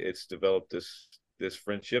 it's developed this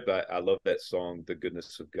friendship. I love that song, The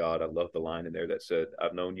Goodness of God. I love the line in there that said,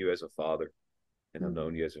 I've known you as a father. and I've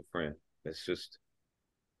known you as a friend. It's just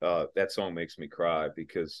that song makes me cry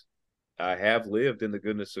because I have lived in the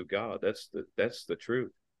goodness of God. That's the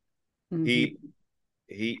truth. Mm-hmm. He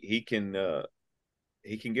he he can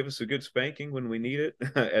give us a good spanking when we need it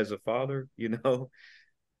as a father,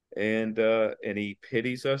 and he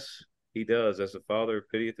pities us. He does. As a father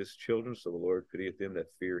pitieth his children, so the Lord pitieth them that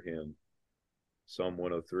fear him. Psalm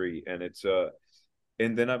 103. And it's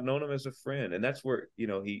and then I've known him as a friend. And that's where,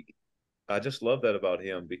 I just love that about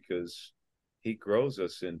him because he grows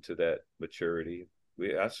us into that maturity.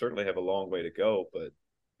 I certainly have a long way to go, but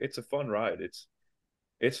it's a fun ride.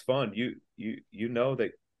 It's fun. You know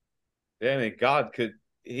that, I mean, God could,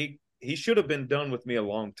 he should have been done with me a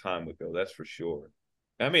long time ago. That's for sure.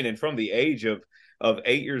 I mean, and from the age of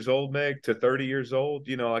 8 years old, Meg, to 30 years old,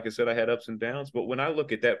 like I said, I had ups and downs. But when I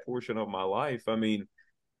look at that portion of my life, I mean,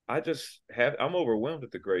 I'm overwhelmed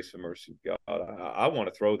at the grace and mercy of God. I want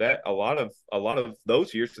to throw that a lot of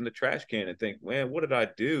those years in the trash can and think, man, what did I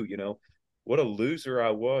do? What a loser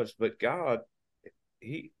I was. But God,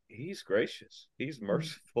 he's gracious. He's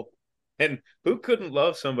merciful. And who couldn't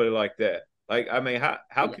love somebody like that? Like, I mean,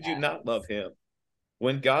 how could you not love Yes. him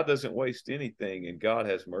when God doesn't waste anything and God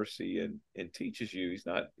has mercy and teaches you? He's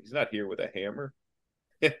not here with a hammer.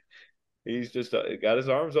 He's just got his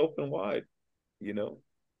arms open wide, you know.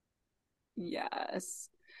 Yes.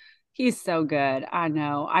 He's so good. I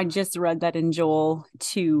know. I just read that in Joel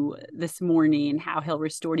 2 this morning, how he'll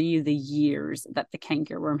restore to you the years that the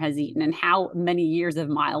cankerworm has eaten. And how many years of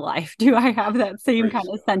my life do I have that same kind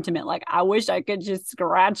Praise of sentiment? Like, I wish I could just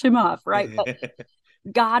scratch him off, right? But God.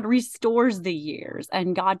 God restores the years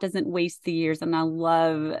and God doesn't waste the years. And I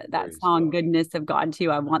love that Praise song, God. Goodness of God, too.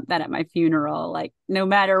 I want that at my funeral. Like, no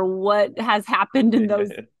matter what has happened in those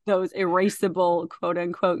Amen. those erasable quote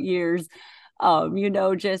unquote years,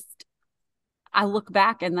 just I look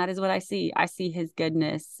back and that is what I see. I see his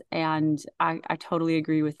goodness. And I totally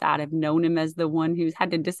agree with that. I've known him as the one who's had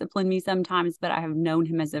to discipline me sometimes, but I have known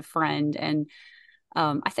him as a friend. And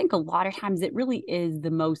I think a lot of times it really is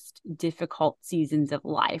the most difficult seasons of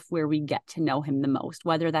life where we get to know him the most,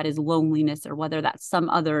 whether that is loneliness or whether that's some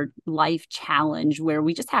other life challenge where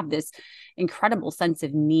we just have this incredible sense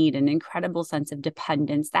of need and incredible sense of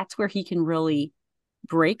dependence. That's where he can really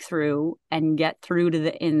break through and get through to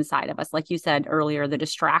the inside of us. Like you said earlier, the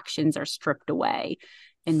distractions are stripped away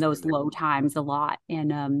in those Amen. low times a lot.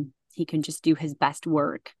 And he can just do his best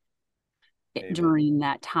work Amen. during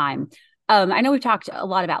that time. I know we've talked a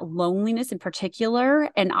lot about loneliness in particular,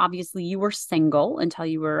 and obviously you were single until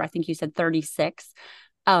you were, I think you said 36.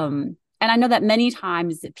 And I know that many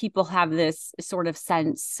times people have this sort of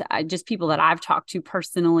sense, just people that I've talked to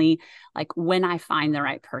personally, like when I find the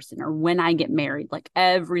right person or when I get married, like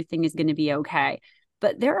everything is going to be okay.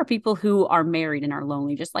 But there are people who are married and are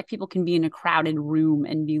lonely, just like people can be in a crowded room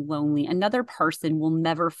and be lonely. Another person will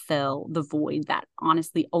never fill the void that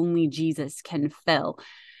honestly only Jesus can fill.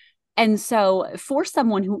 And so, for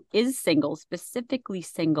someone who is single, specifically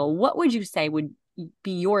single, what would you say would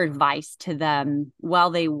be your advice to them while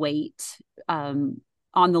they wait on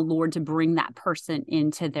the Lord to bring that person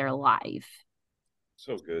into their life?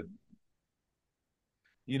 So good.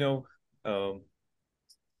 You know, um,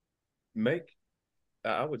 make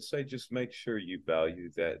I would say just make sure you value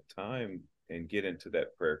that time and get into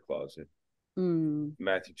that prayer closet. Mm,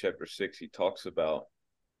 Matthew chapter 6, he talks about,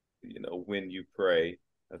 when you pray,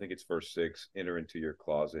 I think it's verse 6, enter into your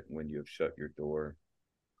closet when you have shut your door.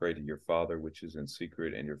 Pray to your Father which is in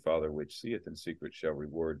secret, and your Father which seeth in secret shall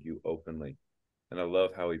reward you openly. And I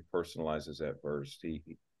love how he personalizes that verse. He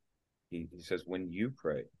says, when you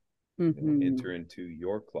pray, hmm. enter into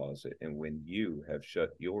your closet, and when you have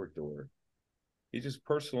shut your door. He's just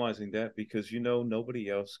personalizing that because nobody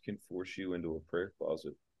else can force you into a prayer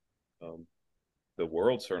closet. Um, the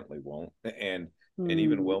world certainly won't, and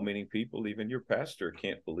even Mm. well-meaning people, even your pastor,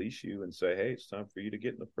 can't police you and say, "Hey, it's time for you to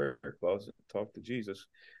get in the prayer closet and talk to Jesus."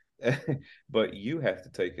 But you have to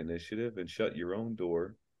take initiative and shut your own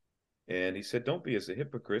door. And he said, don't be as the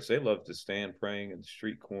hypocrites. They love to stand praying in the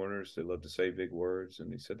street corners. They love to say big words.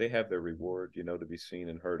 And he said they have their reward, to be seen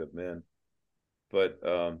and heard of men. But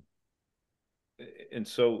and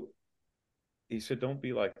so he said, don't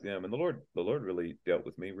be like them. And the Lord really dealt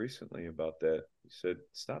with me recently about that. He said,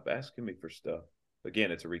 stop asking me for stuff.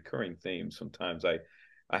 Again, it's a recurring theme. Sometimes I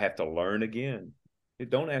have to learn again.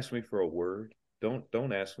 Don't ask me for a word.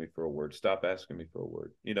 Don't ask me for a word. Stop asking me for a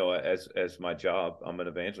word. As my job, I'm an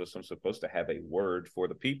evangelist. I'm supposed to have a word for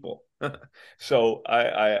the people. So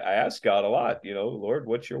I ask God a lot, Lord,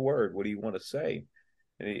 what's your word? What do you want to say?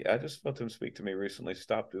 And I just felt him speak to me recently.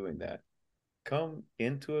 Stop doing that. Come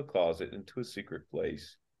into a closet, into a secret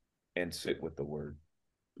place, and sit with the word.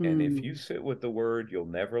 And if you Mm. sit with the word, you'll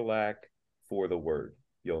never lack for the word.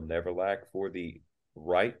 You'll never lack for the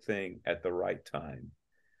right thing at the right time,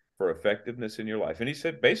 for effectiveness in your life. And he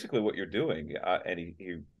said, basically, what you're doing, and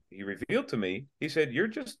he revealed to me, he said, you're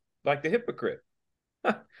just like the hypocrite.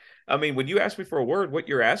 I mean, when you ask me for a word, what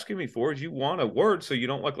you're asking me for is you want a word so you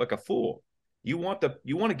don't look like a fool. You want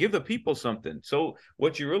to give the people something. So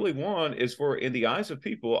what you really want is for, in the eyes of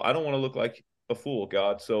people, I don't want to look like a fool,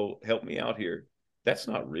 God. So help me out here. That's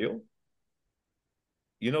not real.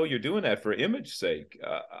 You know, you're doing that for image sake.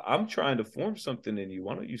 I'm trying to form something in you.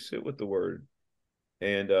 Why don't you sit with the word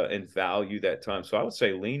and value that time? So I would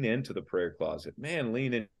say lean into the prayer closet, man.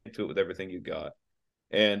 Lean into it with everything you got.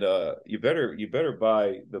 And you better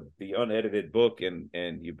buy the unedited book, and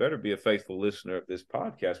you better be a faithful listener of this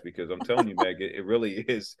podcast, because I'm telling you, Meg, it really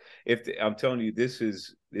is. I'm telling you, this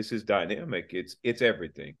is dynamic. It's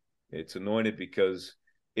everything. It's anointed because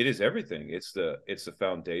it is everything. It's the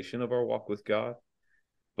foundation of our walk with God,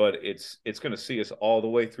 but it's going to see us all the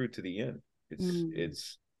way through to the end.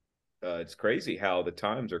 Mm. It's crazy how the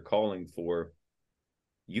times are calling for,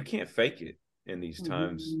 you can't fake it in these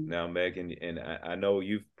times Mhm. now, Megan. And I know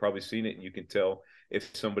you've probably seen it, and you can tell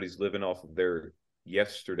if somebody's living off of their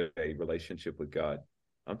yesterday relationship with God.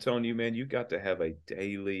 I'm telling you, man, you got to have a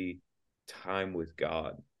daily time with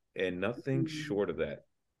God, and nothing Mhm. short of that,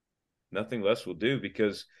 nothing less will do,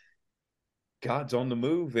 because God's on the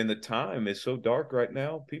move, and the time is so dark right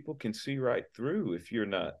now. People can see right through if you're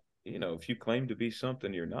not, if you claim to be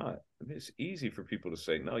something you're not. I mean, it's easy for people to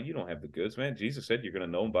say, no, you don't have the goods, man. Jesus said you're going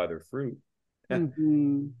to know them by their fruit.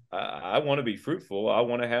 Mhm. I want to be fruitful. Uh, I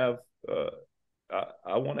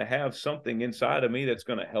want to have something inside of me that's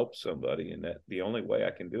going to help somebody, and that the only way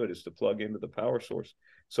I can do it is to plug into the power source.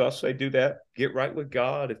 So I'll say, do that. Get right with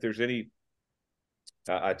God. If there's any,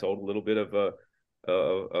 I told a little bit of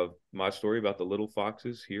my story about the little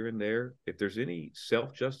foxes here and there. If there's any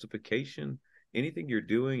self justification, anything you're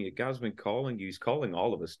doing, God's been calling you. He's calling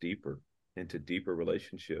all of us deeper into deeper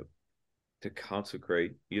relationship, to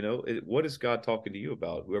consecrate. What is God talking to you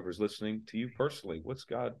about? Whoever's listening to you personally, what's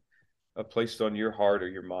God placed on your heart or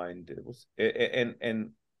your mind? It was,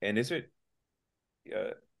 and is it?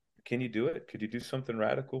 Uh, can you do it? Could you do something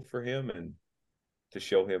radical for Him, and to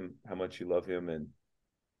show Him how much you love Him? And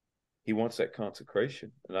He wants that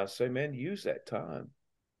consecration. And I say, man, use that time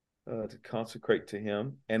to consecrate to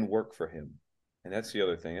Him and work for Him. And that's the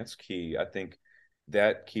other thing. That's key. I think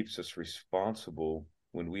that keeps us responsible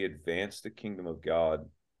when we advance the kingdom of God.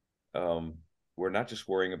 um, we're not just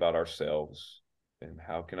worrying about ourselves and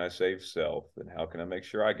how can I save self and how can I make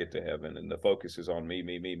sure I get to heaven, and the focus is on me,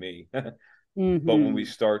 me, me, me. But when we Mhm.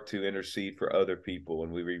 start to intercede for other people,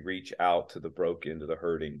 and we reach out to the broken, to the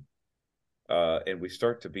hurting, and we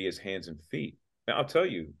start to be His hands and feet. Now I'll tell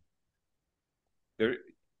you, there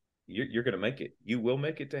you're going to make it. You will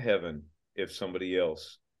make it to heaven if somebody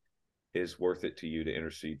else is worth it to you to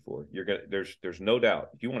intercede for. There's no doubt.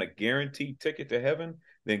 If you want a guaranteed ticket to heaven,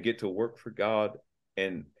 then get to work for God,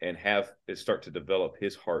 and have it start to develop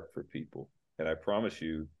His heart for people. And I promise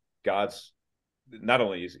you, God's not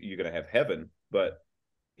only is you going to have heaven, but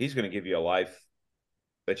He's going to give you a life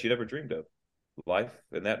that you never dreamed of, life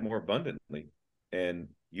and that more abundantly. And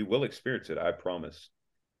you will experience it, I promise.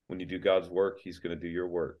 When you do God's work, He's going to do your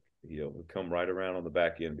work. He'll come right around on the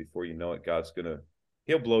back end. Before you know it,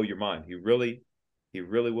 He'll blow your mind. He really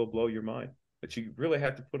will blow your mind. But you really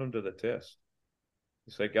have to put Him to the test.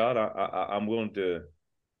 You say, God, I'm willing to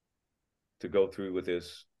go through with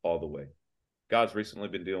this all the way. God's recently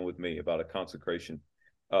been dealing with me about a consecration.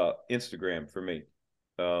 Instagram for me,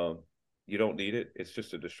 uh, you don't need it. It's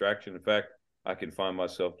just a distraction. In fact, I can find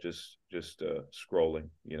myself just scrolling,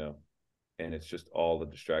 and it's just all a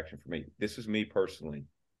distraction for me. This is me personally.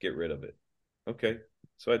 Get rid of it. Okay,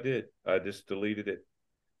 so I did. I just deleted it.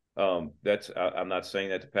 I'm not saying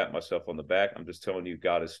that to pat myself on the back. I'm just telling you,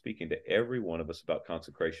 God is speaking to every one of us about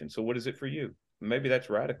consecration. So what is it for you? Maybe that's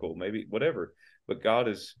radical, maybe whatever. But God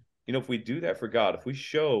is, if we do that for God, if we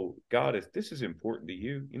show God, if this is important to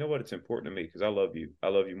you, you know what? It's important to me because I love you. I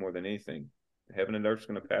love you more than anything. Heaven and earth's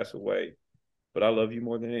going to pass away, but I love you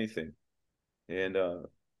more than anything. And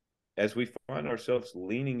as we find ourselves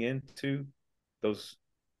leaning into those,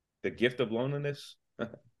 the gift of loneliness,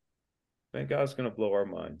 man, God's going to blow our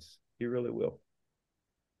minds. He really will.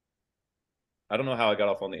 I don't know how I got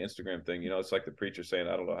off on the Instagram thing. It's like the preacher saying,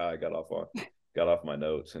 I don't know how I got off my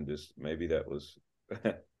notes, and just maybe that was.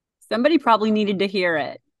 Somebody probably needed to hear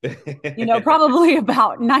it. Probably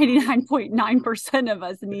about 99.9% of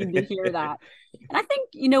us need to hear that. And I think,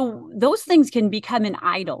 those things can become an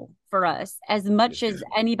idol for us as much Yes, as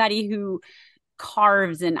ma'am. anybody who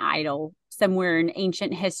carves an idol somewhere in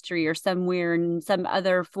ancient history or somewhere in some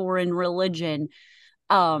other foreign religion,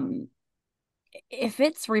 if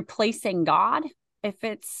it's replacing God, if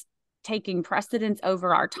it's taking precedence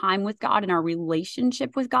over our time with God and our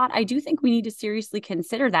relationship with God, I do think we need to seriously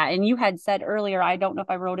consider that. And you had said earlier, I don't know if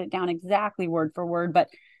I wrote it down exactly word for word, but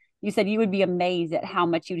you said you would be amazed at how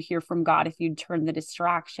much you'd hear from God if you'd turn the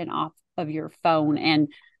distraction off of your phone and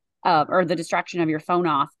or the distraction of your phone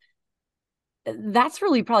off. That's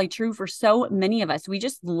really probably true for so many of us. We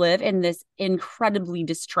just live in this incredibly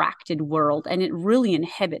distracted world, and it really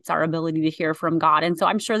inhibits our ability to hear from God. And so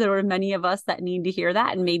I'm sure there are many of us that need to hear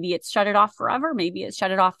that. And maybe it's shut it off forever. Maybe it's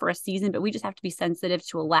shut it off for a season, but we just have to be sensitive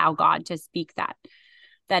to allow God to speak that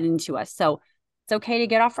into us. So it's okay to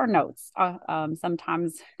get off our notes.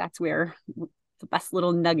 Sometimes that's where the best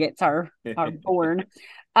little nuggets are born.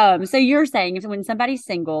 So you're saying if when somebody's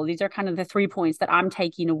single, these are kind of the 3 points that I'm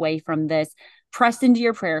taking away from this. Press into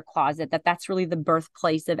your prayer closet, that's really the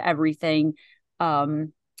birthplace of everything,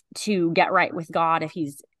 to get right with God. If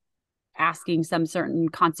he's asking some certain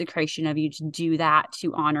consecration of you, to do that,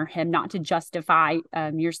 to honor him, not to justify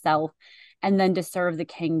yourself, and then to serve the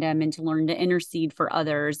kingdom and to learn to intercede for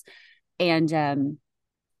others. And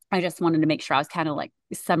I just wanted to make sure I was kind of like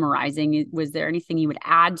summarizing. Was there anything you would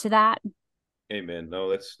add to that? Amen.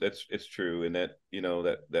 No, it's true. And that,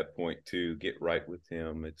 that point to get right with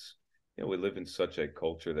him, it's, we live in such a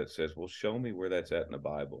culture that says, well, show me where that's at in the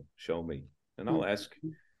Bible. Show me. And I'll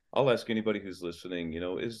ask anybody who's listening,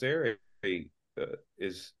 is there do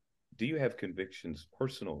you have convictions,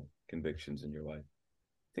 personal convictions in your life?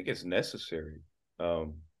 I think it's necessary.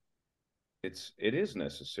 It is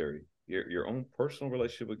necessary. Your own personal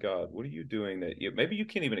relationship with God. What are you doing that maybe you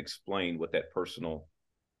can't even explain what that personal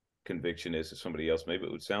conviction is to somebody else? Maybe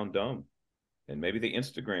it would sound dumb, and maybe the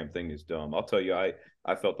Instagram thing is dumb. I'll tell you,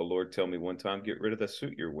 I felt the Lord tell me one time, get rid of the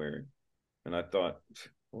suit you're wearing. And I thought,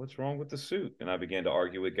 well, what's wrong with the suit? And I began to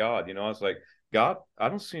argue with God. I was like, God, I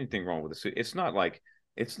don't see anything wrong with the suit. It's not like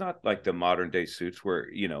the modern day suits where,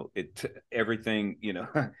 everything,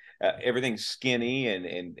 everything's skinny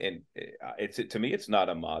and to me, it's not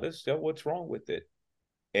immodest. So what's wrong with it?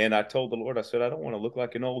 And I told the Lord, I said, I don't want to look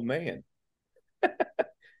like an old man.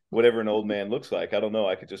 Whatever an old man looks like. I don't know.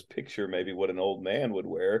 I could just picture maybe what an old man would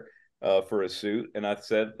wear for a suit. And I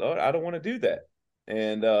said, oh, I don't want to do that.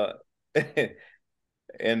 And,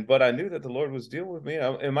 but I knew that the Lord was dealing with me.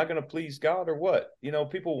 Am I going to please God or what?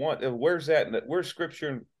 People want, where's that? Where's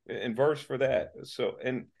scripture and verse for that? So,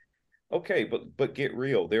 and okay, but get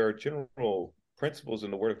real. There are general principles in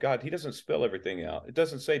the Word of God. He doesn't spell everything out. It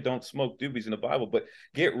doesn't say don't smoke doobies in the Bible, but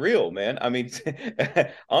get real, man. I mean,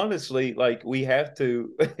 honestly, like we have to,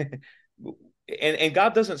 and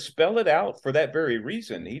God doesn't spell it out for that very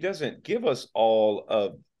reason. He doesn't give us all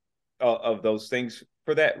of those things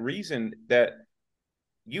for that reason, that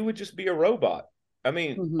you would just be a robot. I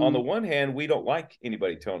mean, on the one hand, we don't like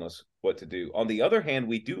anybody telling us what to do. On the other hand,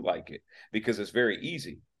 we do like it because it's very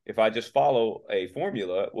easy. If I just follow a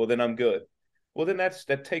formula, well, then I'm good. Well, then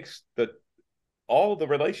that takes all the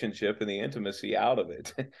relationship and the intimacy out of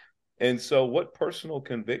it. And so what personal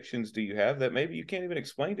convictions do you have that maybe you can't even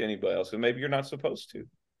explain to anybody else, and maybe you're not supposed to?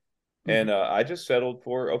 And I just settled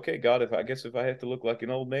for, okay, God, if I have to look like an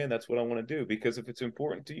old man, that's what I want to do. Because if it's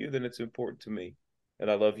important to you, then it's important to me. And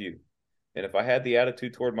I love you. And if I had the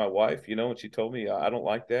attitude toward my wife, and she told me I don't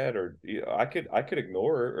like that, or I could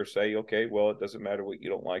ignore her or say, okay, well, it doesn't matter what you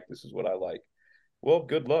don't like. This is what I like. Well,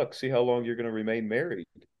 good luck. See how long you're going to remain married,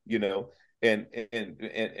 and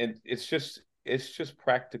it's just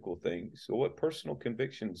practical things. So what personal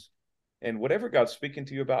convictions and whatever God's speaking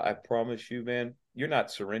to you about, I promise you, man, you're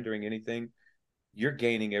not surrendering anything. You're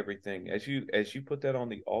gaining everything. As you put that on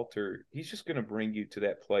the altar, he's just going to bring you to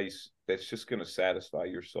that place that's just going to satisfy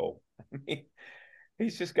your soul. I mean,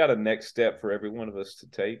 he's just got a next step for every one of us to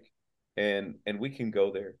take, and we can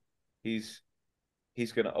go there. He's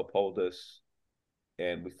going to uphold us,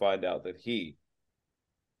 and we find out that he's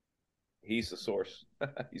the source.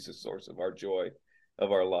 He's the source of our joy,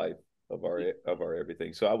 of our life, of our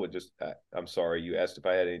everything. So I would just, I'm sorry, you asked if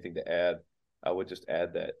I had anything to add. I would just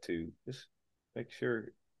add that to just make sure,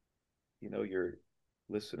 you're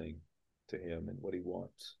listening to him and what he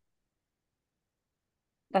wants.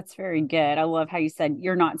 That's very good. I love how you said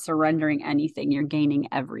you're not surrendering anything, you're gaining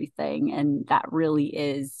everything. And that really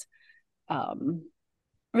is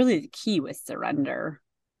really the key with surrender.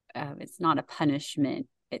 It's not a punishment.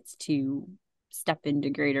 It's to step into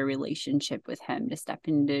greater relationship with him, to step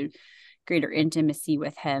into greater intimacy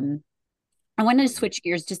with him. I wanted to switch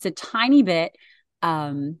gears just a tiny bit.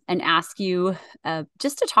 and ask you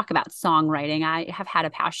just to talk about songwriting. I have had a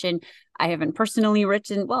passion. I haven't personally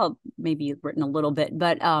written, well, maybe written a little bit,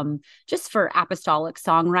 but just for apostolic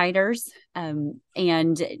songwriters.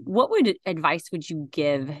 And what advice would you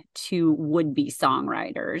give to would-be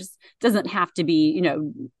songwriters? Doesn't have to be,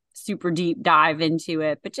 super deep dive into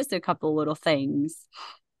it, but just a couple little things.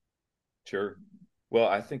 Sure. Well,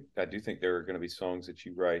 I do think there are going to be songs that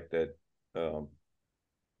you write that you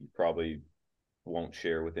probably won't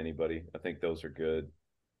share with anybody. I think those are good,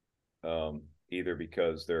 either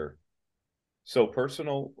because they're so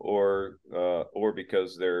personal, or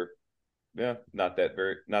because they're not that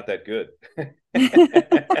good.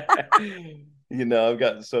 I've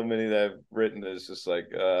gotten so many that I've written that it's just like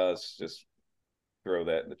let's just throw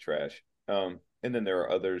that in the trash. And then there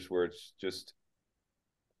are others where it's just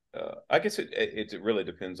I guess it really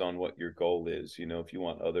depends on what your goal is. If you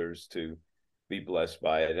want others to be blessed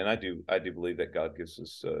by it, and I do believe that God gives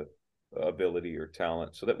us ability or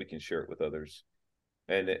talent so that we can share it with others.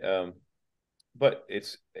 And but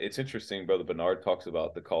it's interesting. Brother Bernard talks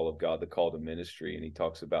about the call of God, the call to ministry, and he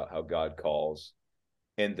talks about how God calls,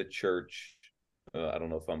 and the church. I don't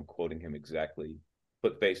know if I'm quoting him exactly,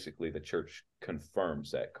 but basically the church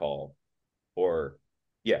confirms that call, or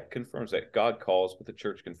confirms that God calls, but the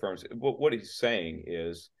church confirms it. What he's saying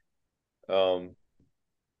is, that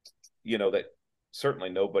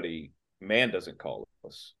certainly man doesn't call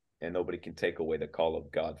us, and nobody can take away the call of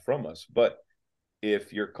God from us. But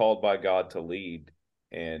if you're called by God to lead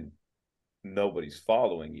and nobody's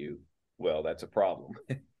following you, well, that's a problem.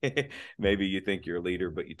 Maybe you think you're a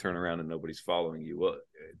leader, but you turn around and nobody's following you. Well,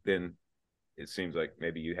 then it seems like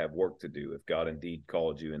maybe you have work to do if God indeed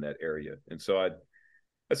called you in that area. And so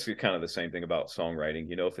that's kind of the same thing about songwriting.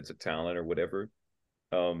 If it's a talent or whatever,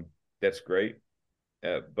 that's great.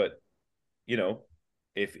 But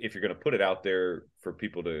if you're going to put it out there for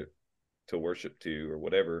people to worship to or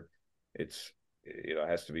whatever, it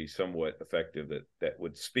has to be somewhat effective that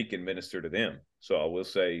would speak and minister to them. So I will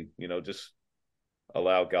say, just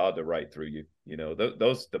allow God to write through you.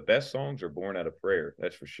 The best songs are born out of prayer.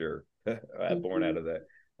 That's for sure. Born out of that,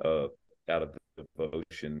 out of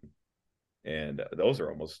devotion. And those are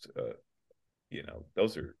almost,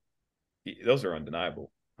 those are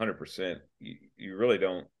undeniable, 100%. You really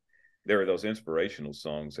don't. There are those inspirational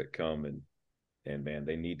songs that come and man,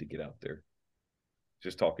 they need to get out there.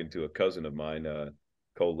 Just talking to a cousin of mine,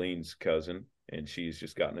 Colene's cousin, and she's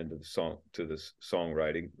just gotten into this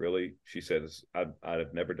songwriting. Really, she says,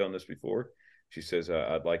 I've never done this before. She says,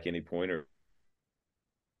 I'd like any pointer.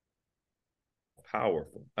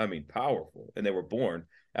 Powerful. I mean, powerful. And they were born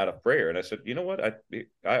out of prayer. And I said, you know what?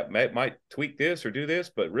 I might tweak this or do this,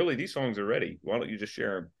 but really these songs are ready. Why don't you just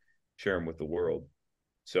share them with the world?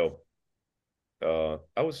 So I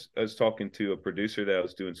was talking to a producer that I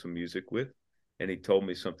was doing some music with, and he told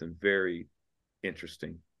me something very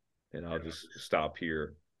interesting, and I'll just stop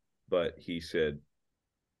here. But he said,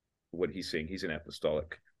 what he's saying, he's an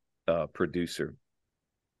apostolic producer,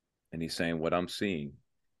 and he's saying, what I'm seeing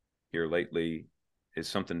here lately is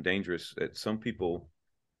something dangerous, that some people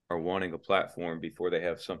are wanting a platform before they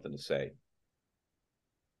have something to say.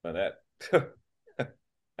 Now that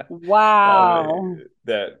wow.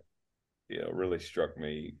 That really struck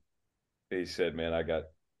me. He said, man, I got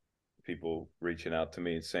people reaching out to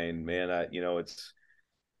me and saying, man, it's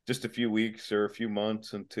just a few weeks or a few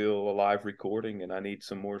months until a live recording, and I need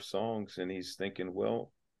some more songs. And he's thinking,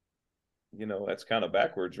 well, that's kind of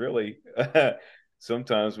backwards, really.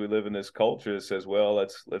 Sometimes we live in this culture that says, well,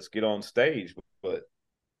 let's get on stage, but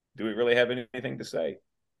do we really have anything to say?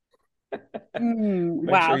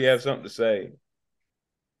 Make sure you have something to say.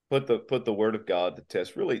 Put the word of God to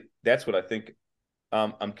test. Really, that's what I think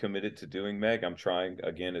I'm committed to doing, Meg. I'm trying.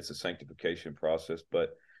 Again, it's a sanctification process, but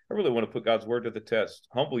I really want to put God's word to the test.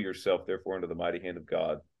 Humble yourself, therefore, under the mighty hand of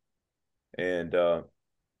God, and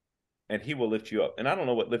he will lift you up. And I don't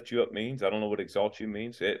know what lift you up means. I don't know what exalt you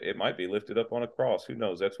means. It might be lifted up on a cross. Who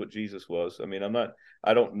knows? That's what Jesus was. I mean,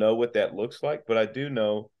 I don't know what that looks like, but I do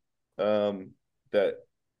know that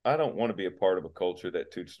I don't want to be a part of a culture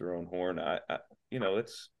that toots their own horn.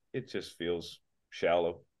 It just feels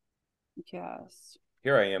shallow. Yes.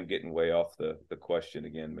 Here I am getting way off the question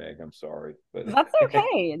again, Meg. I'm sorry, but that's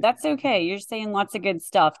okay. That's okay. You're saying lots of good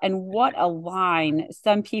stuff. And what a line.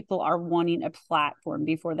 Some people are wanting a platform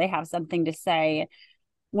before they have something to say.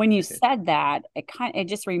 When you said that, it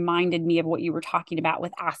just reminded me of what you were talking about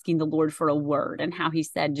with asking the Lord for a word, and how he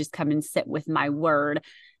said, just come and sit with my word.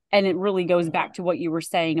 And it really goes back to what you were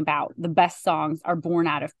saying about the best songs are born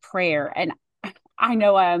out of prayer. And I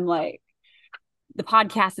know I'm like the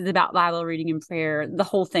podcast is about Bible reading and prayer. The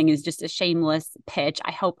whole thing is just a shameless pitch.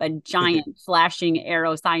 I hope a giant flashing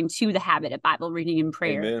arrow sign to the habit of Bible reading and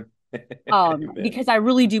prayer. Amen. Amen. Because I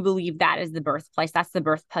really do believe that is the birthplace. That's the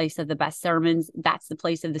birthplace of the best sermons. That's the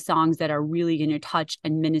place of the songs that are really going to touch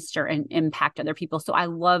and minister and impact other people. So I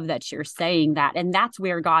love that you're saying that. And that's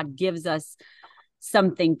where God gives us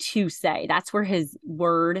something to say. That's where his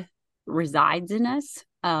word resides in us.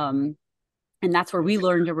 And that's where we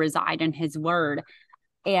learn to reside in his word.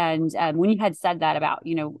 And when you had said that about,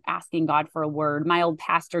 asking God for a word, my old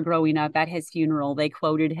pastor growing up at his funeral, they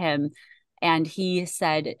quoted him. And he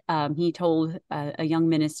said, he told a young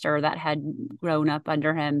minister that had grown up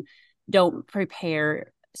under him, don't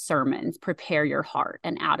prepare sermons, prepare your heart.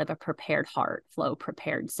 And out of a prepared heart flow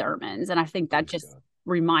prepared sermons. And I think that just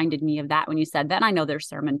reminded me of that when you said that. I know there's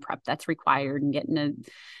sermon prep that's required and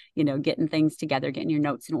getting things together, getting your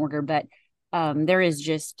notes in order. But there is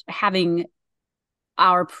just having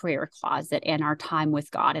our prayer closet and our time with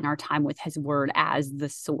God and our time with his word as the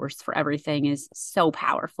source for everything is so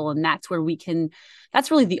powerful. And that's where that's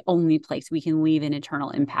really the only place we can leave an eternal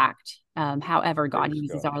impact, however God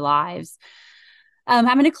uses our lives. I'm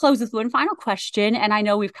going to close with one final question. And I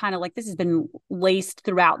know we've kind of this has been laced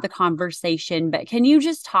throughout the conversation, but can you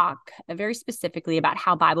just talk very specifically about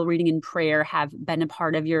how Bible reading and prayer have been a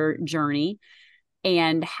part of your journey?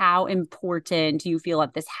 And how important do you feel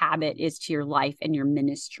that this habit is to your life and your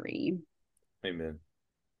ministry? Amen.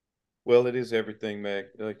 Well, it is everything, Meg.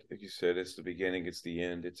 Like you said, it's the beginning, it's the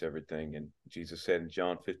end, it's everything. And Jesus said in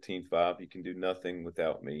John 15:5, you can do nothing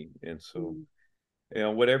without me. And so,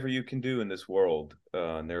 whatever you can do in this world,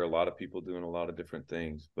 and there are a lot of people doing a lot of different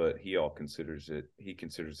things, but he considers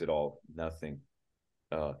it all nothing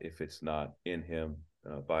if it's not in him,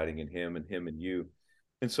 abiding in him and you.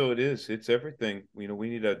 And so it's everything.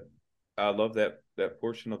 I love that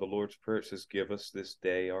portion of the Lord's Prayer. It says, give us this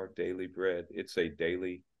day our daily bread. It's a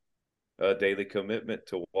daily commitment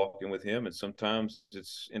to walking with him. And sometimes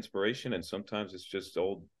it's inspiration, and sometimes it's just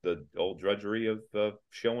the old drudgery of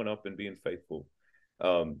showing up and being faithful.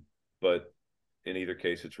 But in either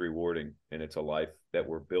case, it's rewarding, and it's a life that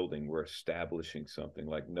we're building. We're establishing something.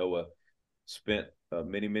 Like Noah spent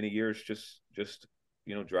many, many years just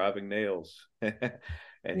driving nails.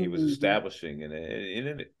 And he was establishing, and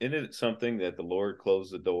it's something that the Lord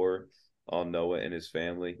closed the door on Noah and his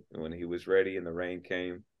family when he was ready and the rain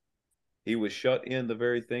came. He was shut in the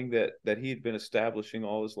very thing that he had been establishing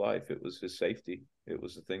all his life. It was his safety. It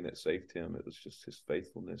was the thing that saved him. It was just his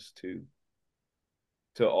faithfulness to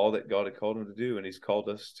all that God had called him to do. And he's called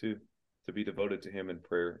us to be devoted to him in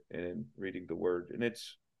prayer and in reading the word. And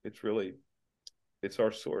it's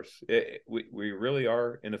our source. We really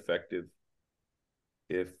are ineffective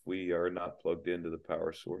if we are not plugged into the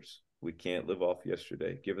power source. We can't live off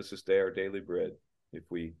yesterday. Give us this day our daily bread. If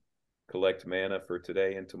we collect manna for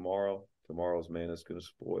today and tomorrow's manna is going to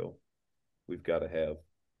spoil. We've got to have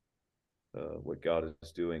what God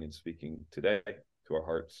is doing and speaking today to our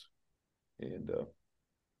hearts. And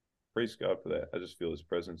praise God for that. I just feel his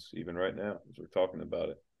presence even right now as we're talking about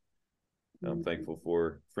it. I'm thankful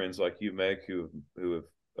for friends like you, Meg, who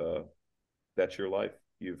have that's your life.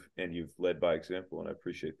 You've led by example, and I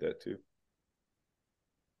appreciate that too.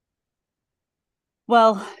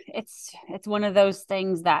 Well, it's one of those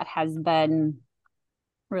things that has been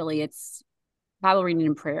really, it's Bible reading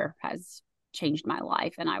and prayer has changed my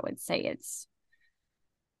life, and I would say it's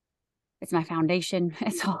my foundation.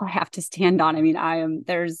 It's all I have to stand on. I mean,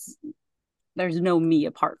 there's no me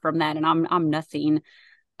apart from that, and I'm nothing.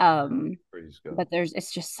 But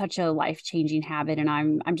it's just such a life-changing habit, and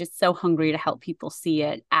I'm just so hungry to help people see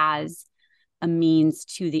it as a means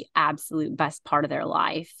to the absolute best part of their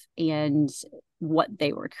life and what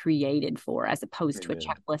they were created for, as opposed to a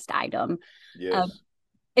checklist item. Yes.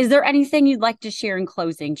 Is there anything you'd like to share in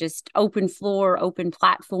closing? Just open floor, open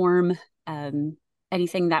platform,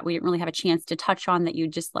 anything that we didn't really have a chance to touch on that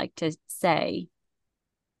you'd just like to say?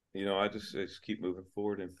 I just keep moving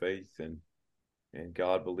forward in faith, and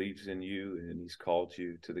God believes in you, and he's called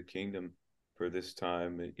you to the kingdom for this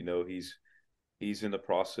time. He's in the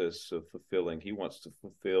process of fulfilling. He wants to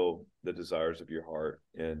fulfill the desires of your heart,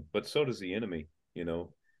 but so does the enemy.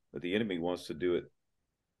 But the enemy wants to do it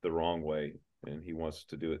the wrong way, and he wants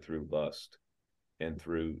to do it through lust and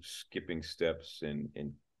through skipping steps and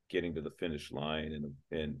getting to the finish line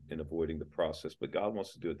and avoiding the process. But God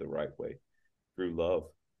wants to do it the right way, through love.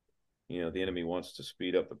 The enemy wants to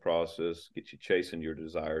speed up the process, get you chasing your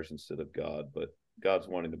desires instead of God. But God's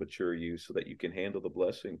wanting to mature you so that you can handle the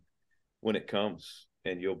blessing when it comes,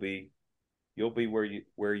 and you'll be where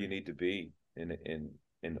you need to be and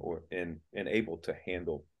able to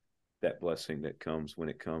handle that blessing that comes when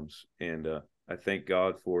it comes. And I thank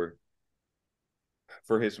God for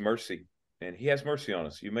his mercy. And he has mercy on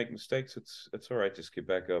us. You make mistakes, it's all right. Just get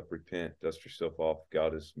back up, repent, dust yourself off.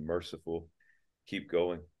 God is merciful. Keep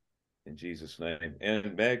going in Jesus' name.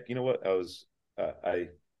 And Meg, you know what? I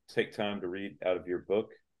take time to read out of your book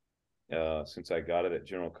since I got it at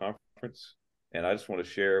General Conference. And I just want to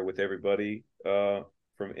share with everybody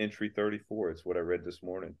from Entry 34. It's what I read this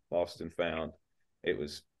morning, Lost and Found. It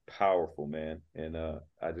was powerful, man. And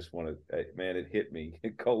I just want to, man, it hit me.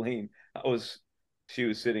 Colleen, she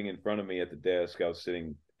was sitting in front of me at the desk. I was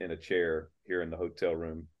sitting in a chair here in the hotel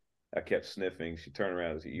room. I kept sniffing. She turned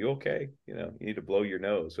around and said, "You okay? You need to blow your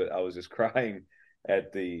nose." But I was just crying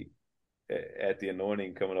at the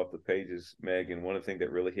anointing coming off the pages, Meg. And one of the things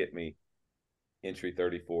that really hit me, Entry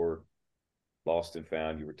 34, Lost and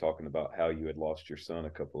Found. You were talking about how you had lost your son a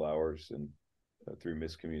couple hours and through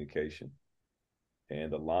miscommunication. And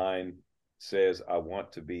the line says, "I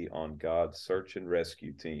want to be on God's search and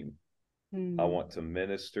rescue team. I want to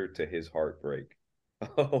minister to his heartbreak."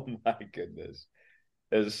 Oh my goodness.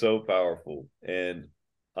 That is so powerful. And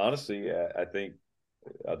honestly, I think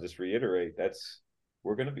I'll just reiterate,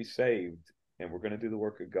 we're going to be saved and we're going to do the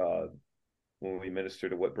work of God when we minister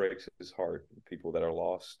to what breaks his heart, people that are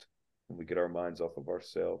lost, and we get our minds off of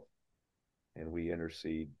ourselves and we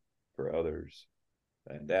intercede for others.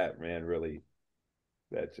 And that, man, really,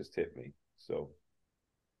 that just hit me. So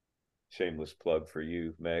shameless plug for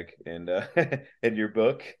you, Meg, and and your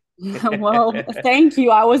book. Well, thank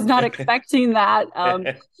you. I was not expecting that.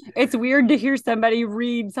 It's weird to hear somebody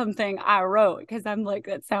read something I wrote because I'm like,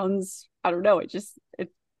 that sounds, I don't know. It's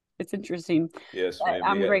interesting. Yes, man.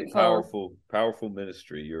 I'm grateful. Powerful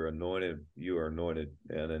ministry. You're anointed. You are anointed,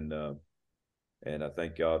 and I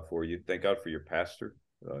thank God for you. Thank God for your pastor.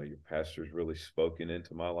 Your pastor's really spoken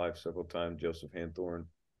into my life several times, Joseph Hanthorne.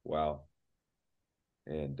 Wow.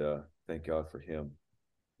 And thank God for him.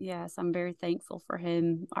 Yes, I'm very thankful for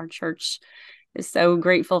him. Our church is so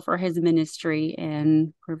grateful for his ministry,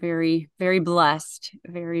 and we're very, very blessed,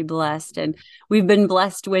 very blessed. And we've been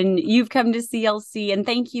blessed when you've come to CLC. And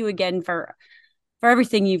thank you again for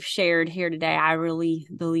everything you've shared here today. I really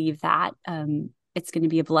believe that it's going to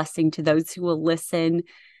be a blessing to those who will listen.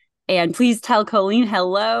 And please tell Colleen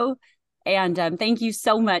hello. And thank you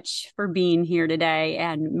so much for being here today.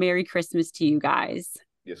 And Merry Christmas to you guys.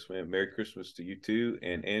 Yes, ma'am. Merry Christmas to you too.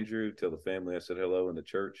 And Andrew, tell the family I said hello in the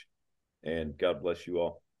church. And God bless you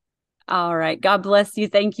all. All right. God bless you.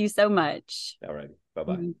 Thank you so much. All right.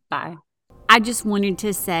 Bye-bye. Bye. I just wanted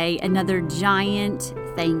to say another giant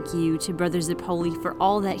thank you to Brother Zapoli for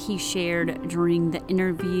all that he shared during the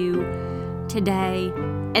interview today.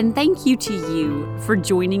 And thank you to you for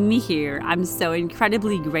joining me here. I'm so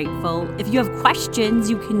incredibly grateful. If you have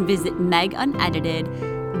questions, you can visit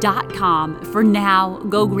megunedited.com. For now,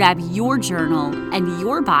 go grab your journal and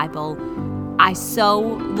your Bible. I so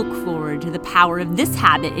look forward to the power of this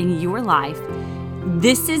habit in your life.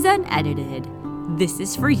 This is Unedited. This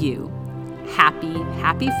is for you.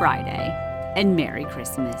 Happy Friday and Merry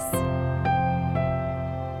Christmas.